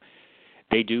 So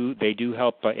they do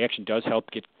help. Action does help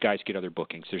guys get other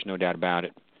bookings. There's no doubt about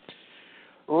it.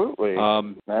 Absolutely.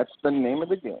 That's the name of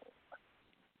the game.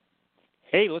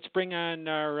 Hey, let's bring on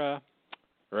our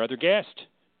other guest.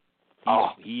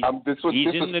 This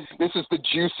is the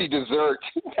juicy dessert.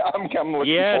 I'm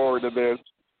looking forward to this.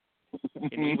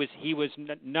 And he was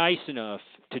nice enough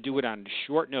to do it on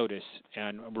short notice,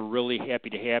 and we're really happy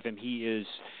to have him. He is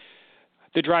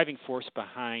the driving force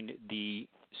behind the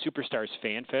Superstars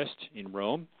Fan Fest in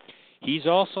Rome. He's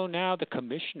also now the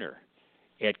commissioner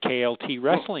at KLT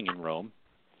Wrestling in Rome.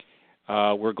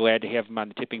 We're glad to have him on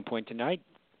the tipping point tonight.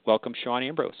 Welcome, Shawn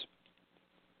Ambrose.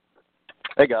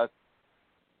 Hey, guys.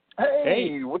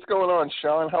 Hey, what's going on,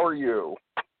 Shawn? How are you?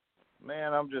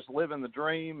 Man, I'm just living the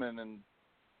dream, and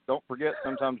don't forget,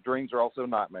 sometimes dreams are also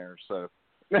nightmares. So,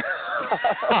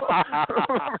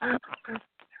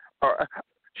 All right.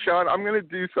 Shawn, I'm going to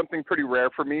do something pretty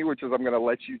rare for me, which is I'm going to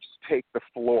let you just take the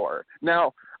floor.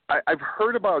 Now, I've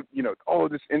heard about,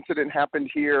 this incident happened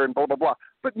here and blah, blah, blah,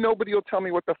 but nobody will tell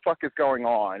me what the fuck is going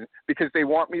on because they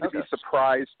want me to be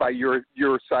surprised by your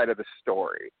side of the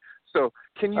story. So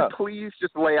can you please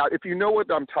just lay out, if you know what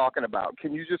I'm talking about,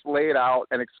 can you just lay it out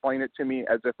and explain it to me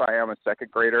as if I am a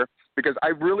second grader? Because I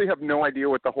really have no idea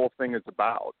what the whole thing is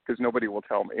about because nobody will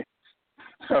tell me.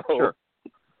 So. Sure.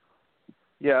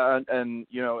 Yeah, and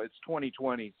it's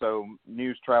 2020, so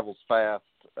news travels fast.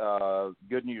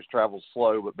 Good news travels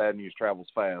slow, but bad news travels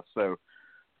fast. So,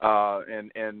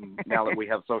 and now that we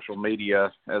have social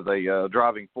media as a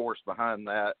driving force behind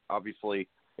that, obviously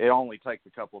it only takes a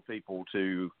couple of people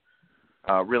to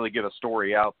really get a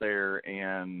story out there,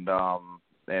 and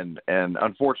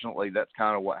unfortunately, that's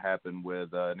kind of what happened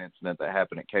with an incident that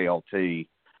happened at KLT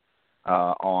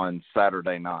on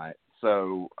Saturday night.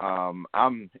 So I'm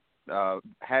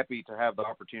happy to have the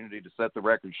opportunity to set the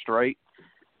record straight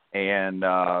and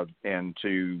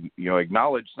to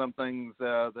acknowledge some things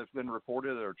that's been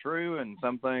reported that are true and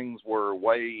some things were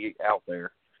way out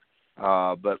there.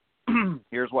 But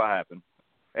here's what happened.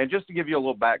 And just to give you a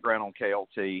little background on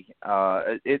KLT,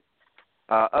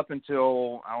 up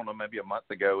until, I don't know, maybe a month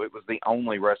ago, it was the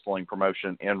only wrestling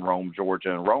promotion in Rome,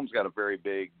 Georgia. And Rome's got a very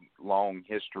big, long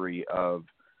history of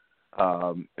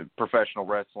professional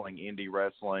wrestling, indie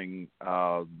wrestling.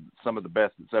 Some of the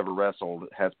best that's ever wrestled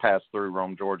has passed through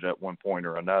Rome, Georgia at one point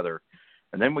or another.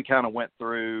 And then we kind of went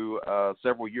through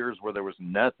several years where there was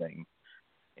nothing.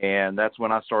 And that's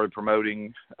when I started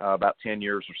promoting about 10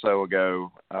 years or so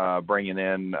ago, bringing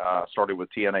in, started with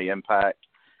TNA Impact,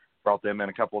 brought them in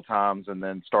a couple of times, and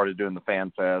then started doing the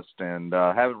Fan Fest. And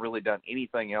haven't really done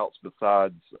anything else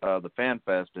besides the Fan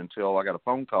Fest until I got a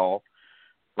phone call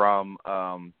from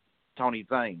Todd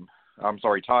Zane.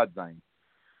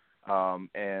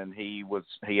 And he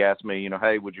asked me,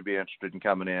 hey, would you be interested in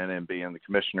coming in and being the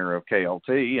commissioner of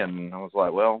KLT? And I was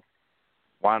like, well,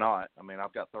 why not? I mean,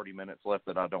 I've got 30 minutes left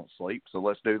that I don't sleep, so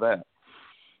let's do that.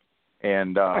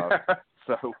 And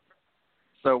so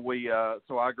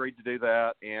I agreed to do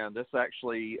that. And this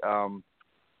actually, I've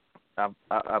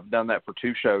done that for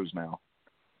 2 shows now.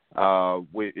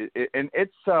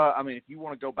 It's I mean, if you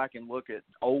want to go back and look at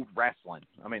old wrestling,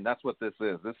 I mean, that's what this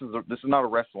is. This is not a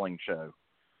wrestling show.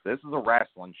 This is a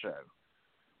wrestling show.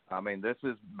 I mean, this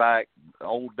is back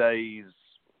old days,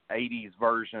 80s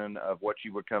version of what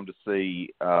you would come to see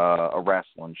a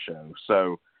wrestling show.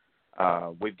 So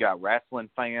we've got wrestling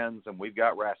fans and we've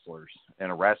got wrestlers in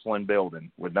a wrestling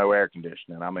building with no air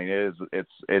conditioning. I mean,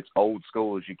 it's old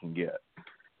school as you can get,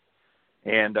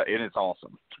 and it's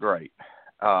awesome. It's great.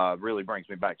 Really brings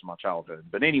me back to my childhood.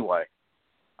 But anyway,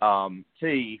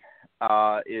 T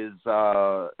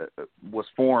was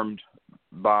formed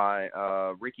by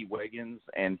Ricky Wiggins,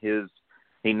 and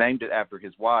he named it after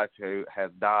his wife, who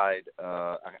has died.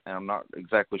 I'm not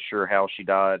exactly sure how she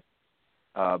died,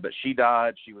 but she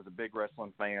died. She was a big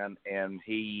wrestling fan, and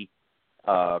he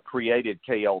created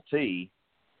KLT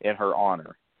in her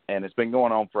honor. And it's been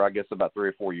going on for, I guess, about 3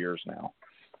 or 4 years now.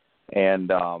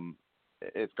 And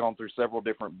it's gone through several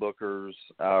different bookers.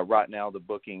 Right now, the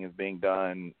booking is being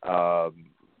done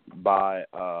by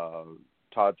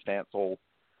Todd Stansel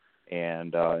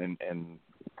and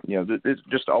it's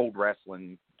just old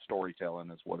wrestling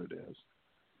storytelling is what it is.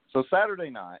 So Saturday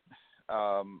night,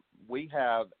 we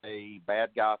have a bad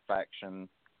guy faction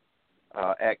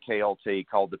at KLT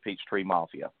called the Peachtree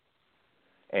Mafia.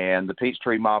 And the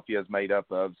Peachtree Mafia is made up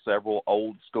of several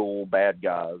old school bad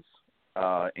guys,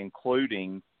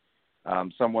 including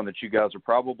someone that you guys are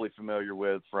probably familiar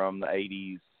with from the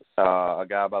 80s, a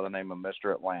guy by the name of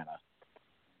Mr. Atlanta.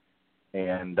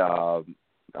 And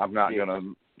I'm not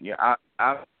going to,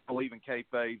 I believe in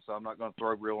kayfabe, so I'm not going to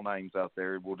throw real names out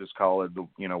there. We'll just call it,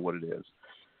 what it is.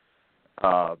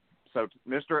 So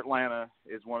Mr. Atlanta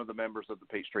is one of the members of the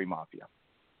Peachtree Mafia.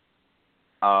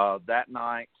 That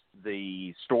night,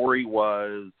 the story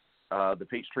was the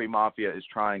Peachtree Mafia is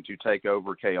trying to take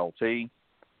over KLT,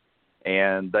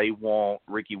 and they want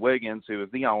Ricky Wiggins, who is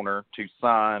the owner, to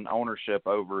sign ownership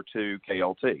over to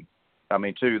KLT.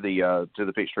 To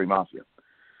the Peachtree Mafia.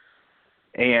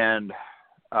 And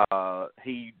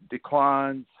he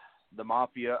declines. The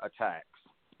Mafia attacks.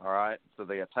 All right, so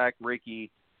they attack Ricky,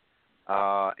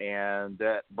 and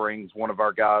that brings one of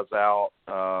our guys out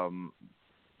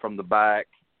from the back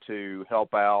to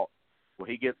help out. Well,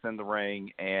 he gets in the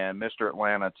ring, and Mr.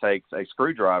 Atlanta takes a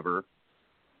screwdriver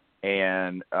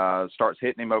and starts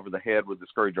hitting him over the head with the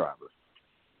screwdriver,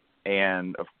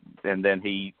 and then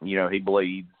he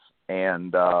bleeds,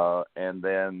 and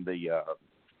then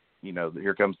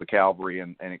here comes the cavalry,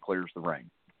 and it clears the ring.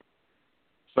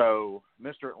 So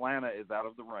Mr. Atlanta is out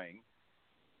of the ring.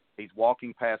 He's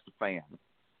walking past a fan.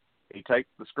 He takes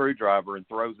the screwdriver and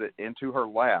throws it into her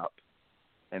lap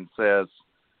and says,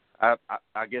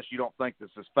 I guess you don't think this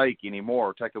is fake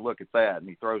anymore. Take a look at that. And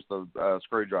he throws the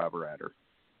screwdriver at her.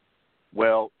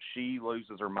 Well, she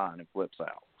loses her mind and flips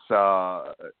out.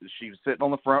 So she was sitting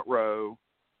on the front row.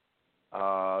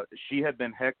 She had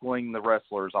been heckling the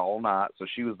wrestlers all night, so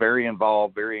she was very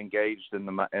involved, very engaged in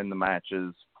the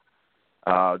matches.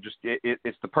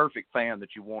 It's the perfect fan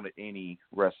that you want at any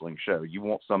wrestling show. You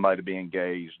want somebody to be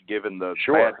engaged, giving the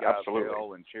bad guys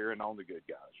hell and cheering on the good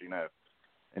guys,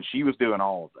 And she was doing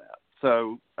all of that.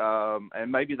 So,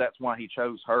 and maybe that's why he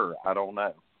chose her. I don't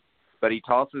know. But he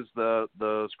tosses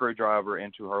the screwdriver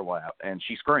into her lap, and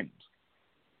she screams.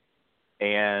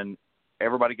 And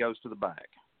everybody goes to the back.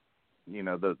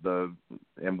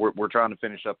 And we're trying to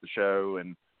finish up the show,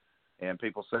 and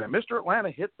people say, Mr. Atlanta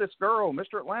hit this girl.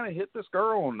 Mr. Atlanta hit this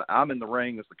girl. And I'm in the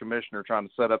ring as the commissioner trying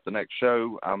to set up the next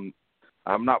show. I'm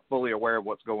not fully aware of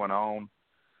what's going on.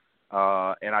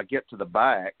 And I get to the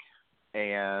back,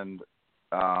 and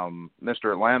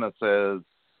Mr. Atlanta says,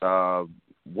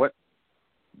 what?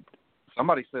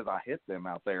 Somebody says I hit them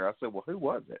out there. I said, well, who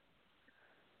was it?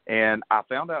 And I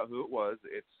found out who it was.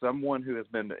 It's someone who has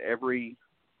been to every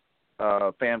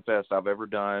fan fest I've ever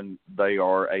done. They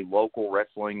are a local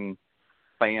wrestling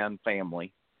fan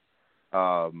family.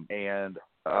 So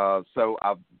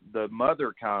the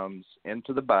mother comes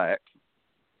into the back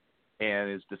and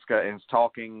is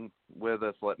talking with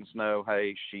us, letting us know,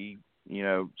 hey, she,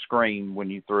 screamed when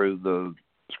you threw the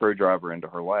screwdriver into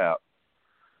her lap.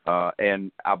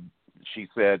 She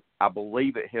said, I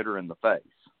believe it hit her in the face.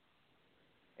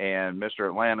 And Mr.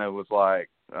 Atlanta was like,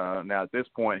 now at this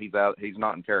point, he's out. He's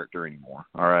not in character anymore.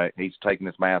 All right. He's taking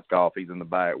his mask off. He's in the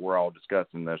back. We're all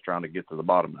discussing this, trying to get to the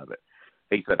bottom of it.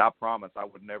 He said, I promise I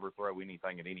would never throw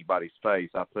anything at anybody's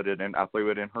face. I threw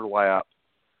it in her lap,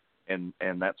 and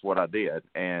that's what I did.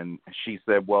 And she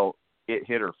said, well, it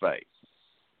hit her face.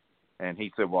 And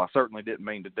he said, well, I certainly didn't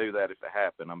mean to do that if it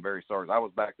happened. I'm very sorry. I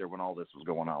was back there when all this was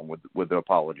going on with the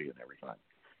apology and everything.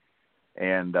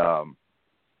 And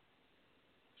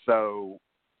so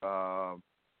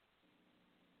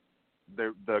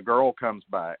the girl comes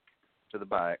back to the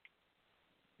back.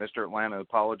 Mr. Atlanta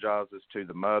apologizes to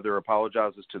the mother,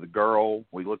 apologizes to the girl.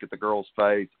 We look at the girl's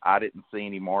face. I didn't see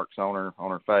any marks on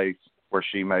her face where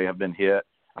she may have been hit.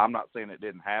 I'm not saying it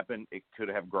didn't happen. It could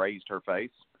have grazed her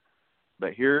face.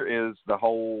 But here is the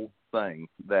whole thing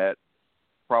that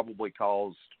probably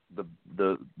caused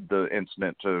the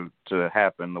incident to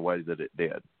happen the way that it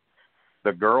did.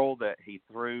 The girl that he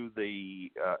threw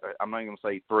I'm not going to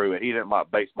say threw it. He didn't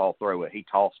like baseball throw it. He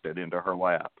tossed it into her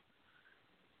lap.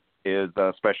 Is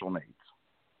special needs.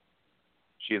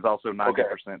 She is also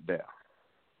 90% deaf.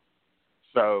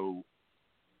 So,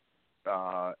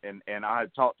 and I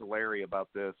had talked to Larry about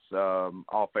this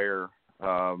off air.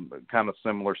 Kind of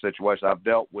similar situation. I've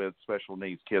dealt with special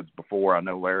needs kids before. I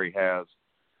know Larry has.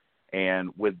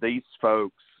 And with these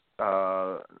folks,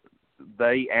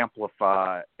 they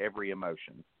amplify every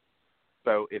emotion.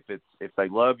 So if they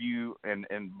love you, and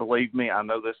believe me, I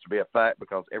know this to be a fact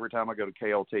because every time I go to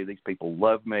KLT, these people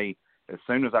love me. As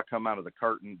soon as I come out of the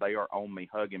curtain, they are on me,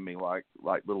 hugging me like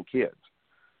little kids.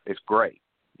 it's great.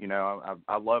 You know,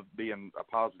 I love being a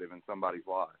positive in somebody's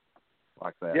life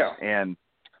like that. Yeah.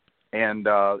 And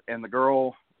the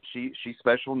girl, she's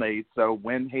special needs. So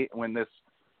when this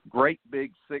great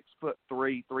big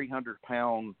 6'3",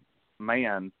 300-pound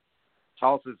man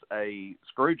tosses a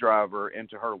screwdriver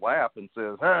into her lap and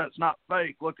says, "Hey, it's not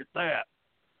fake. Look at that,"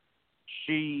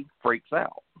 she freaks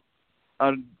out.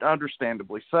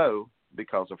 Understandably so,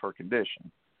 because of her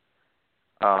condition.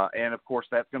 And of course,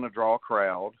 that's going to draw a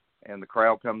crowd, and the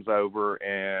crowd comes over,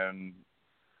 and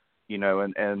you know,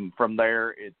 and from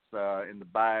there, it's in the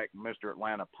back. Mr.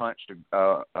 Atlanta punched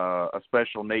a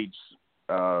special needs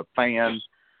fan,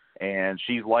 and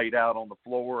she's laid out on the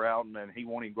floor and he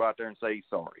won't even go out there and say he's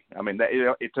sorry. I mean,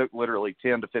 it took literally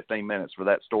 10 to 15 minutes for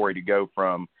that story to go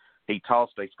from he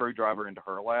tossed a screwdriver into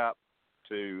her lap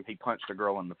to he punched a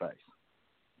girl in the face.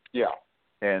 Yeah.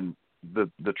 And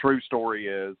the true story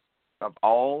is, of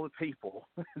all the people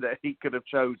that he could have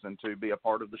chosen to be a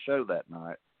part of the show that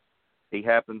night, he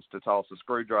happens to toss a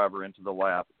screwdriver into the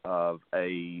lap of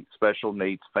a special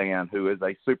needs fan who is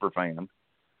a super fan,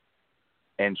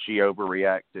 and she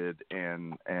overreacted,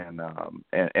 and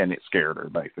it scared her,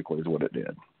 basically, is what it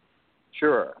did.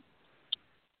 Sure.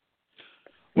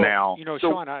 Well, now, you know,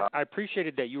 Shawn, I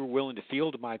appreciated that you were willing to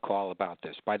field my call about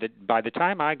this. By the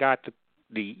time I got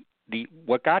the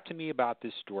what got to me about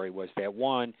this story was that,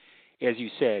 one, as you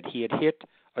said, he had hit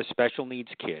a special needs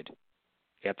kid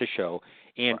at the show,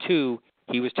 and two,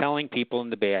 he was telling people in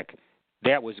the back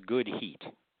that was good heat.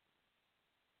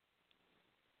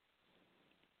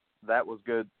 That was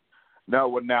good.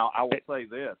 No, now I will say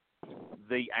this: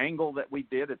 the angle that we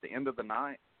did at the end of the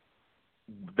night,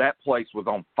 that place was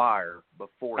on fire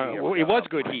before. It was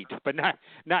good heat, but not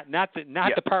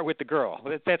the part with the girl.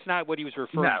 That's not what he was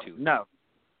referring to. No.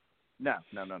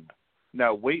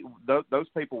 Those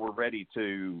people were ready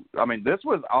to. I mean, this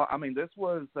was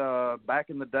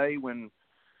back in the day when,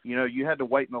 you know, you had to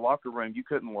wait in the locker room. You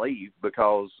couldn't leave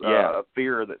because of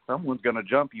fear that someone's going to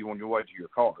jump you on your way to your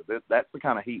car. That's the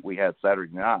kind of heat we had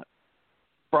Saturday night,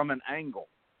 from an angle,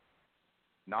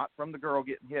 not from the girl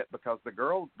getting hit, because the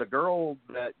girl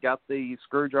that got the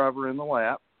screwdriver in the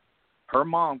lap, her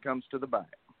mom comes to the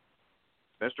back.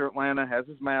 Mr. Atlanta has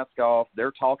his mask off.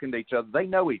 They're talking to each other. They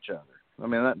know each other. I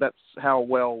mean, that's how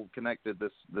well connected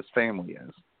this family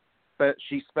is. But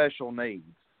she's special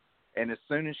needs. And as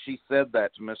soon as she said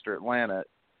that to Mr. Atlanta,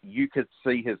 you could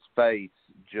see his face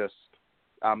just,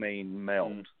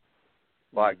 melt.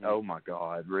 Like, oh, my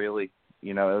God, really?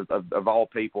 You know, of all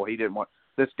people, he didn't want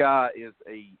 – this guy is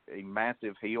a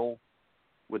massive heel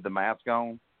with the mask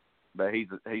on. But he's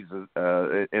in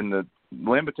the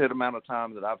limited amount of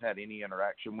time that I've had any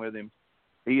interaction with him,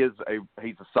 he's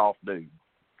a soft dude.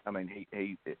 I mean,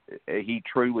 he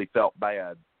truly felt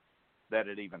bad that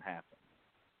it even happened.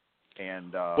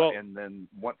 And and then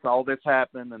once all this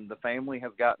happened, and the family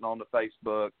has gotten onto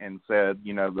Facebook and said,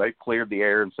 you know, they've cleared the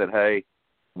air and said, hey,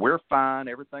 we're fine,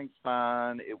 everything's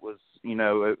fine. It was, you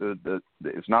know,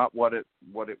 it's not what it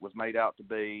was made out to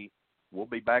be. We'll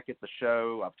be back at the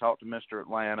show. I've talked to Mr.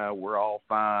 Atlanta. We're all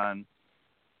fine.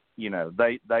 You know,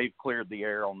 they've cleared the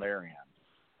air on their end.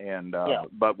 And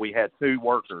but we had two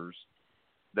workers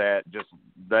that just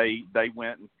they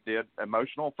went and did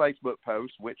emotional Facebook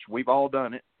posts, which we've all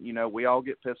done it. You know, we all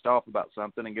get pissed off about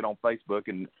something and get on Facebook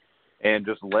and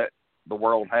just let the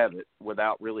world have it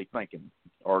without really thinking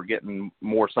or getting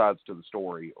more sides to the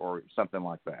story or something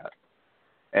like that.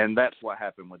 And that's what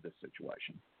happened with this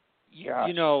situation. Yeah.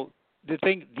 You know,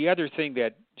 the other thing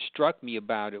that struck me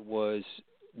about it was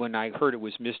when I heard it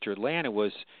was Mr. Atlanta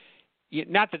was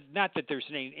not that there's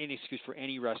any excuse for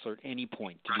any wrestler at any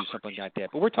point to do something like that,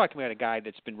 but we're talking about a guy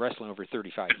that's been wrestling over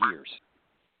 35 years.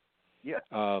 Yeah.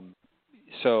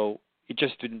 So it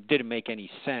just didn't make any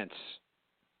sense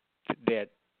that,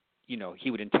 you know,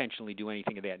 he would intentionally do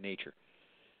anything of that nature.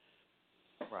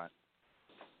 Right.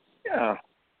 Yeah.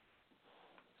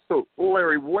 So,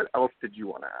 Larry, what else did you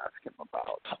want to ask him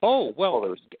about? Oh,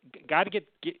 well, got to get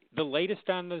the latest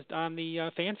on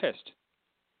the Fan Fest.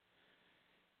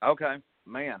 Okay,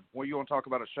 man. What do you want to talk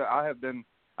about a show? I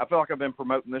feel like I've been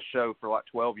promoting this show for like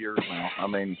 12 years now. I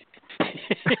mean,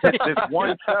 this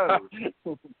one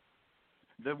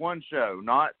show,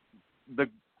 not the,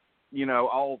 you know,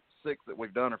 all 6 that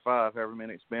we've done or 5, however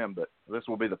many it's been, but this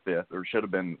will be the 5th, or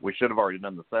we should have already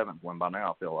done the 7th one by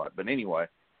now, I feel like. But anyway,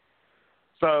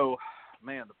 so,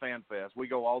 man, the Fan Fest, we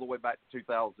go all the way back to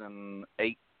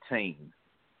 2018.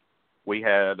 We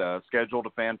had scheduled a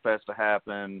Fan Fest to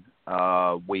happen.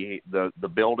 The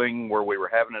building where we were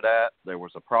having it at, there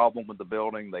was a problem with the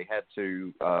building. They had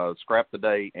to scrap the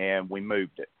date, and we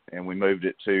moved it. And we moved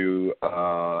it to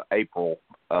April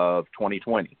of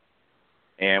 2020.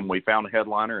 And we found a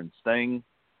headliner in Sting.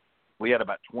 We had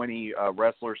about 20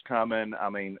 wrestlers coming. I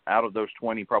mean, out of those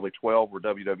 20, probably 12 were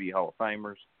WWE Hall of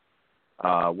Famers.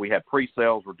 We had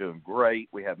pre-sales. We're doing great.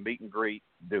 We have meet and greet,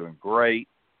 doing great.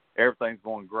 Everything's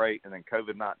going great. And then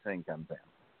COVID-19 comes in.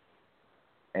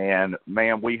 And,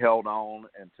 man, we held on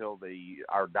until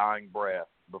our dying breath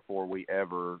before we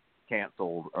ever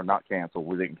canceled, or not canceled,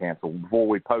 we didn't cancel, before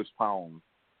we postponed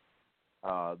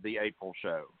the April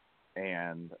show.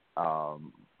 And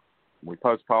we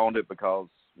postponed it because,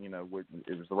 you know,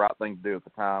 it was the right thing to do at the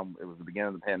time. It was the beginning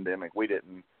of the pandemic. We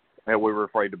were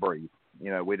afraid to breathe.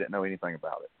 You know, we didn't know anything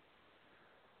about it.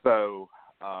 So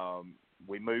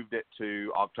we moved it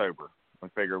to October. We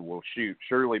figured, well, shoot,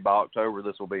 surely by October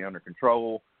this will be under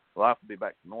control. Life will be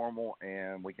back to normal,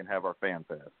 and we can have our fan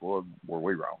fest. Well, were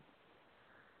we wrong?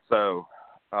 So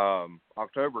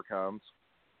October comes,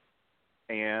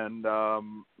 and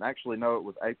actually, no, it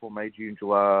was April, May, June,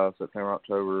 July, September,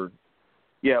 October.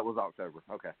 Yeah, it was October.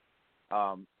 Okay.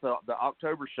 So the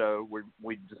October show,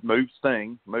 we just moved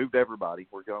Sting, moved everybody.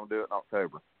 We're going to do it in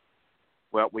October.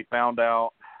 Well, we found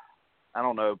out, I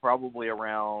don't know, probably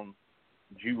around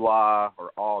July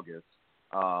or August,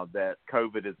 that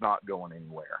COVID is not going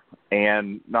anywhere.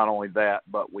 And not only that,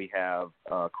 but we have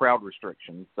crowd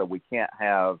restrictions, so we can't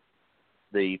have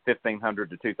the 1,500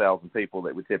 to 2,000 people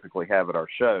that we typically have at our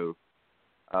show.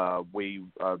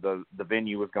 The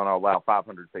venue was going to allow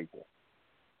 500 people.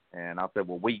 And I said,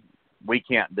 well, we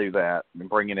can't do that. And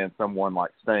bringing in someone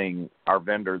like Sting, our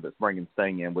vendor that's bringing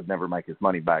Sting in, would never make his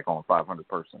money back on a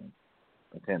 500-person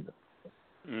attendance.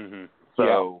 Mm-hmm.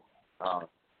 So,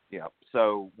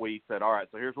 so we said, all right,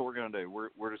 so here's what we're going to do.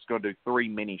 We're just going to do 3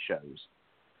 mini shows.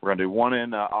 We're going to do one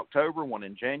in October, one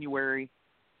in January,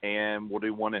 and we'll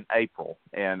do one in April.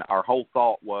 And our whole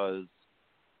thought was,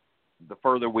 the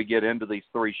further we get into these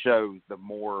 3 shows, the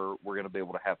more we're going to be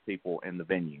able to have people in the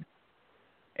venue.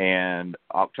 And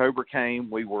October came.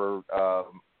 We didn't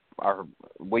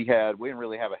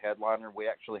really have a headliner. We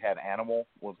actually had Animal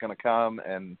was going to come,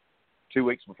 and 2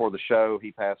 weeks before the show,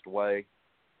 he passed away.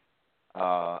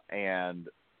 Not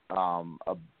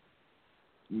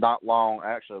long,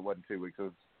 actually it wasn't 2 weeks, it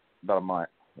was about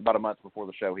a month before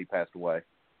the show, he passed away.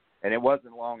 And it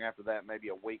wasn't long after that, maybe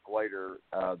a week later,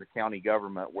 the county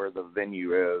government where the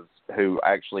venue is, who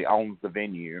actually owns the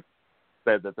venue,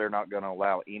 said that they're not going to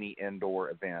allow any indoor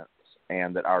events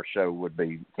and that our show would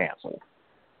be canceled.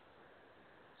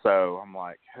 So I'm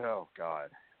like, oh, God.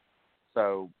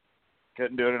 So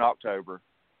couldn't do it in October.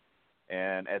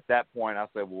 And at that point, I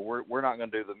said, well, we're not going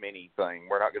to do the mini thing.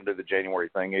 We're not going to do the January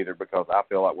thing either, because I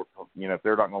feel like if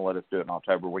they're not going to let us do it in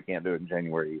October, we can't do it in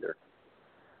January either.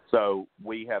 So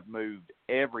we have moved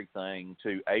everything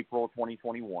to April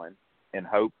 2021 in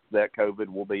hopes that COVID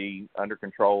will be under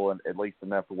control and at least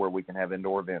enough to where we can have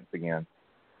indoor events again.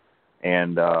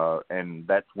 And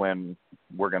that's when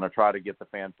we're going to try to get the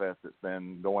Fan Fest that's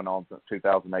been going on since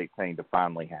 2018 to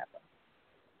finally happen.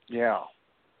 Yeah.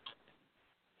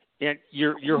 And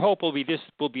your hope will be this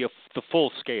will be the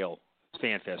full scale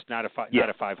Fan Fest, not a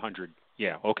 500.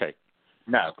 Yeah. Okay.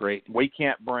 No, great. We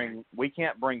can't bring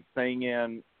Sting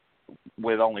in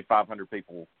with only 500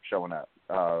 people showing up.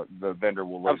 The vendor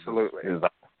will lose. Absolutely.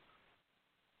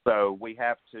 So we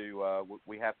got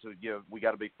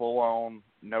to be full on,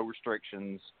 no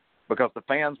restrictions, because the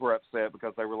fans were upset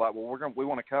because they were like, well, we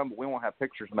want to come, but we won't have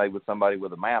pictures made with somebody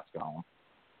with a mask on,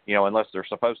 unless they're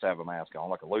supposed to have a mask on,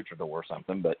 like a luchador or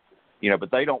something. But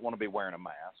but they don't want to be wearing a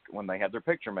mask when they have their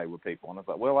picture made with people. And it's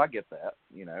like, well, I get that,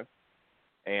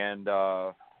 and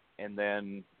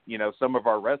then some of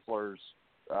our wrestlers,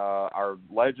 our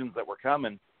legends that were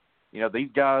coming, these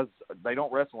guys, they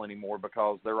don't wrestle anymore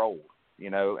because they're old,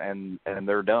 and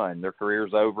they're done. Their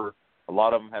career's over. A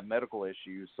lot of them have medical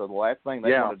issues. So the last thing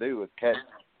they want to do is catch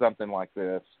something like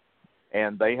this.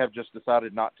 And they have just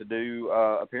decided not to do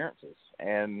appearances.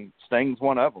 And Sting's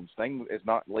one of them. Sting is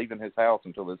not leaving his house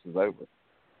until this is over.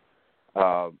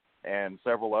 And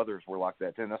several others were like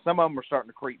that too. Now, some of them are starting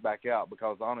to creep back out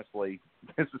because, honestly,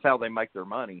 this is how they make their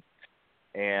money.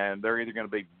 And they're either going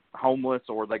to be homeless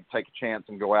or they take a chance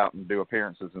and go out and do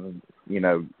appearances and,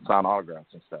 sign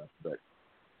autographs and stuff. But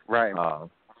right.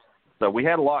 So we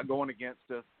had a lot going against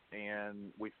us,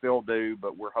 and we still do,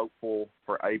 but we're hopeful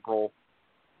for April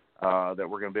that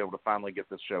we're going to be able to finally get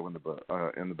this show in the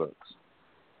books.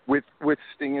 With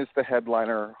Sting as the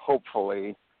headliner,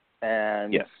 hopefully,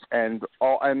 and yes. and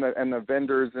the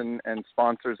vendors and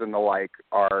sponsors and the like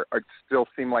are still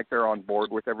seem like they're on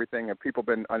board with everything. Have people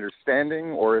been understanding,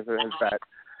 or has that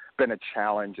been a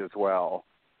challenge as well?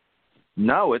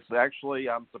 No, it's actually,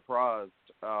 I'm surprised.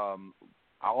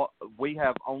 we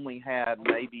have only had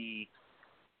maybe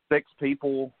 6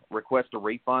 people request a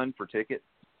refund for tickets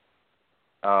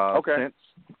since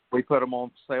we put them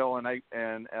on sale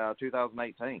in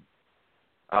 2018.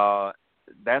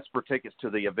 That's for tickets to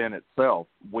the event itself.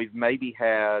 We've maybe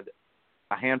had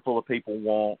a handful of people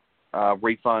want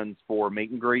refunds for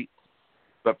meet and greets,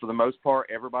 but for the most part,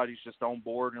 everybody's just on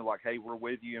board and like, hey, we're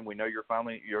with you, and we know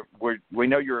we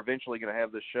know you're eventually going to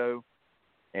have this show,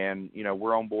 and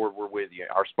we're on board. We're with you.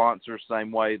 Our sponsors,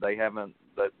 same way. They haven't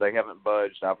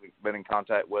budged. I've been in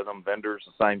contact with them. Vendors,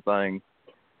 the same thing.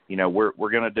 We're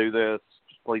going to do this.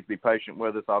 Just please be patient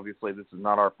with us. Obviously, this is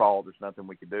not our fault. There's nothing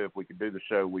we could do. If we could do the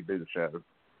show, we'd do the show.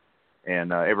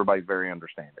 And everybody's very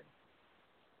understanding.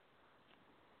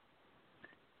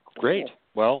 Great.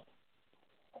 Well,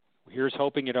 here's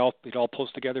hoping it all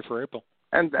pulls together for April.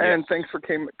 And thanks for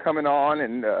coming on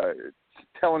and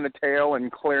telling the tale and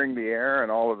clearing the air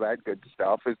and all of that good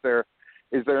stuff. Is there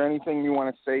anything you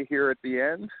want to say here at the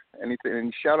end? Any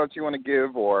shout outs you want to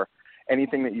give, or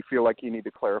anything that you feel like you need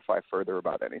to clarify further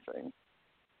about anything?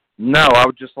 No, I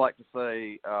would just like to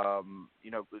say,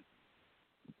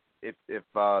 if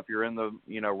you're in the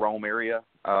Rome area,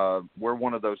 we're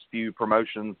one of those few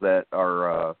promotions that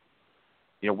are,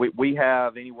 we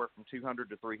have anywhere from 200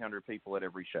 to 300 people at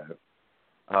every show,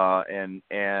 and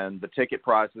the ticket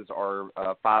prices are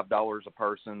 $5 a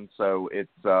person, so it's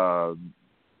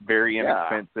very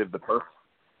inexpensive.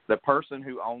 The person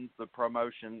who owns the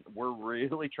promotion, we're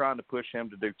really trying to push him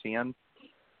to do 10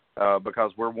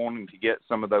 because we're wanting to get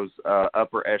some of those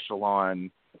upper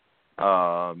echelon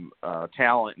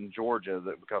talent in Georgia,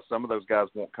 because some of those guys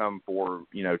won't come for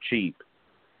cheap,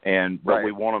 but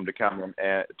we want them to come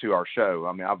to our show.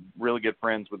 I mean, I'm really good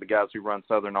friends with the guys who run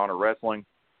Southern Honor Wrestling.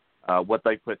 What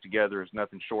they put together is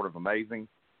nothing short of amazing,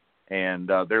 and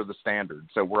they're the standard.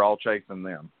 So we're all chasing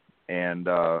them, and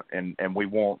we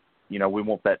want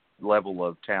that level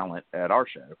of talent at our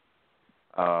show.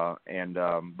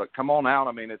 But come on out.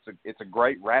 I mean, it's a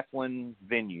great wrestling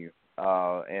venue.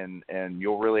 And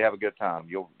you'll really have a good time.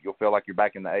 You'll feel like you're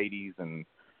back in the 80s, and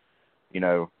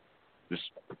just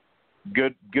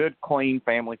good, clean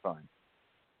family fun.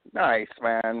 Nice,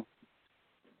 man.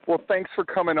 Well, thanks for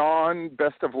coming on.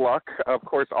 Best of luck. Of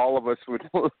course, all of us would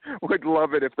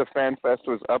love it if the Fan Fest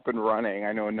was up and running.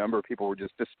 I know a number of people were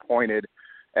just disappointed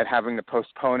at having to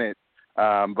postpone it.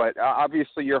 But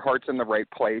obviously your heart's in the right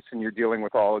place, and you're dealing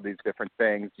with all of these different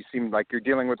things. You seem like you're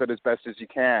dealing with it as best as you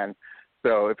can.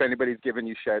 So if anybody's giving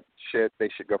you shit, they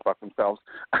should go fuck themselves.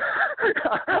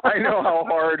 I know how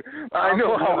hard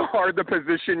the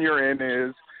position you're in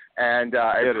is, and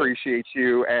I appreciate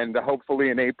you. And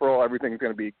hopefully in April everything's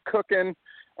going to be cooking,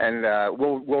 and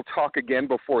we'll talk again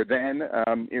before then,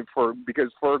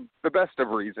 because for the best of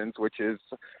reasons, which is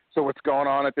what's going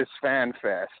on at this Fan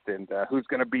Fest and who's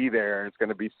going to be there. It's going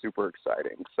to be super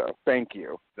exciting. So thank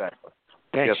you. Exactly.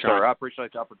 Thanks, yes, Shawn. sir. I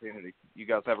appreciate the opportunity. You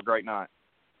guys have a great night.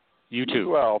 You too.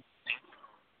 Well,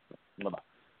 bye-bye.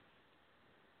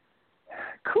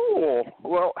 Cool.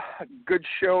 Well, good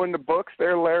show in the books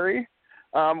there, Larry.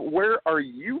 Where are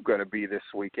you going to be this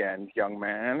weekend, young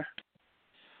man?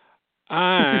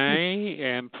 I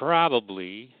am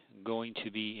probably going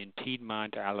to be in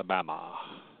Piedmont, Alabama.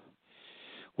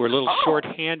 We're a little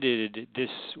short-handed this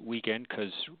weekend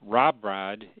because Rob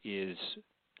Rod is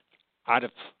out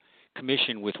of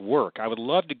commission with work. I would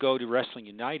love to go to Wrestling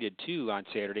United too on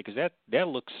Saturday, because that's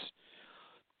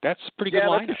pretty good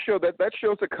lineup. That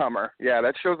show's a comer. Yeah,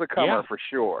 that show's a comer for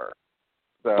sure.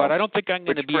 So, but I don't think I'm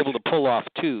going to be able to pull off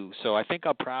two, so I think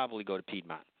I'll probably go to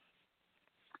Piedmont.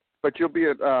 But you'll be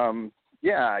at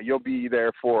you'll be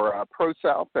there for Pro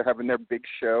South. They're having their big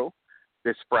show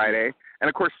this Friday, and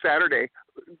of course Saturday.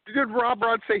 Did Rob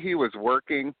Rod say he was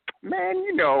working? Man,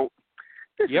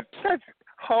 that's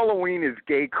Halloween is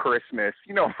gay Christmas.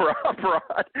 Rob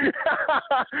Rod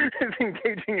is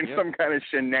engaging in some kind of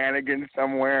shenanigans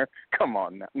somewhere. Come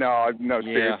on. No,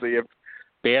 seriously.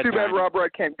 Too bad Rob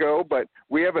Rod can't go, but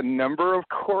we have a number of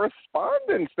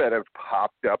correspondents that have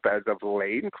popped up as of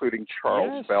late, including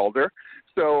Charles Felder.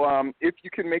 So if you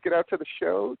can make it out to the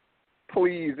show,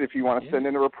 please, if you want to send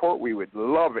in a report, we would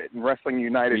love it. And Wrestling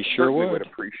United certainly would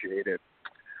appreciate it.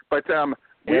 But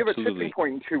we have a tipping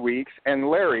point in 2 weeks, and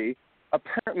Larry,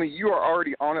 apparently you are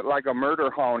already on it like a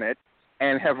murder hornet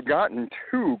and have gotten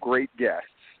 2 great guests.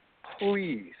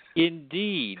 Please.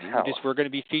 Indeed. We're going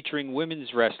to be featuring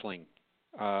women's wrestling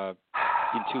in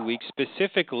 2 weeks,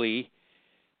 specifically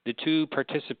the 2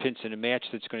 participants in a match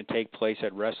that's going to take place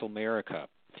at WrestleMerica.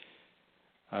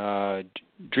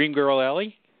 Dream Girl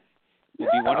Ellie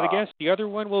will be one of the guests. The other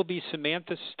one will be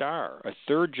Samantha Starr, a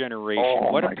third generation.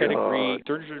 Oh, what a my pedigree! God.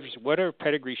 Third generation. What a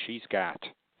pedigree she's got.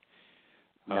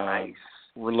 Nice.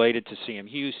 Related to Sam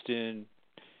Houston.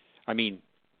 I mean,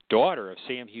 daughter of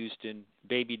Sam Houston,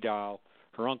 baby doll.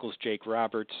 Her uncle's Jake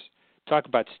Roberts. Talk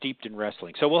about steeped in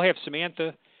wrestling. So we'll have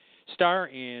Samantha Starr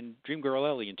and Dream Girl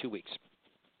Ellie in 2 weeks.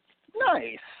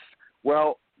 Nice.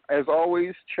 Well, as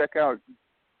always, check out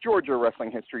Georgia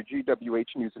Wrestling History,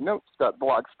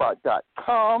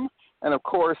 gwhnewsandnotes.blogspot.com. And, of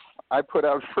course, I put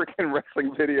out freaking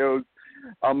wrestling videos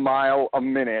a mile a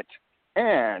minute.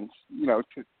 And,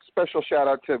 special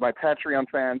shout-out to my Patreon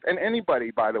fans and anybody,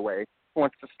 by the way, who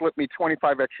wants to slip me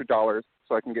 $25 extra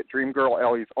so I can get Dream Girl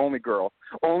Ellie's only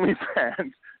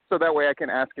fans, so that way I can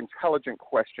ask intelligent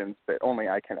questions that only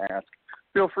I can ask.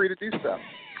 Feel free to do so.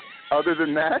 Other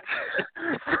than that,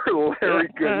 for Larry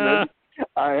Goodman,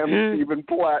 I am Stephen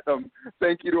Platinum.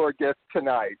 Thank you to our guests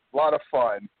tonight. A lot of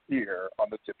fun here on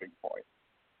The Tipping Point.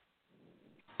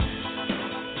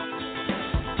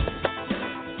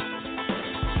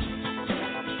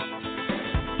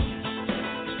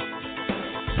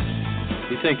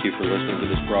 We thank you for listening to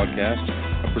this broadcast,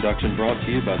 a production brought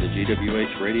to you by the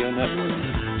GWH Radio Network.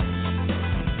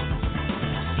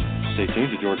 Stay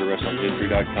tuned to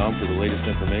GeorgiaWrestlingHistory.com for the latest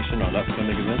information on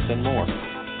upcoming events and more.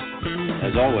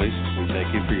 As always, we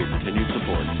thank you for your continued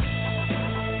support.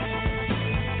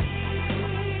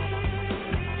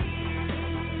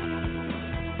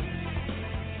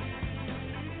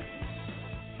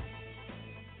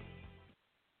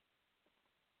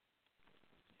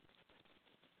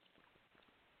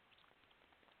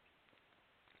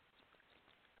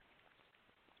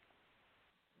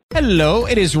 Hello,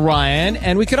 it is Ryan,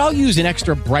 and we could all use an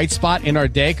extra bright spot in our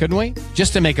day, couldn't we?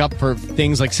 Just to make up for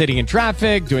things like sitting in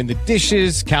traffic, doing the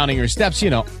dishes, counting your steps,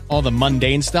 all the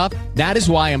mundane stuff. That is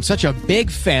why I'm such a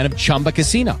big fan of Chumba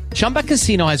Casino. Chumba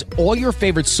Casino has all your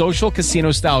favorite social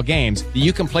casino-style games that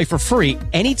you can play for free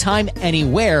anytime,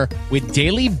 anywhere with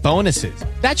daily bonuses.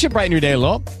 That should brighten your day a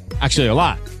little. Actually, a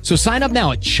lot. So sign up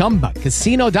now at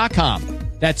ChumbaCasino.com.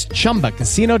 That's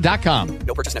ChumbaCasino.com.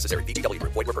 No purchase necessary. VGW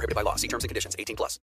Group. Void where prohibited by law. See terms and conditions. 18+.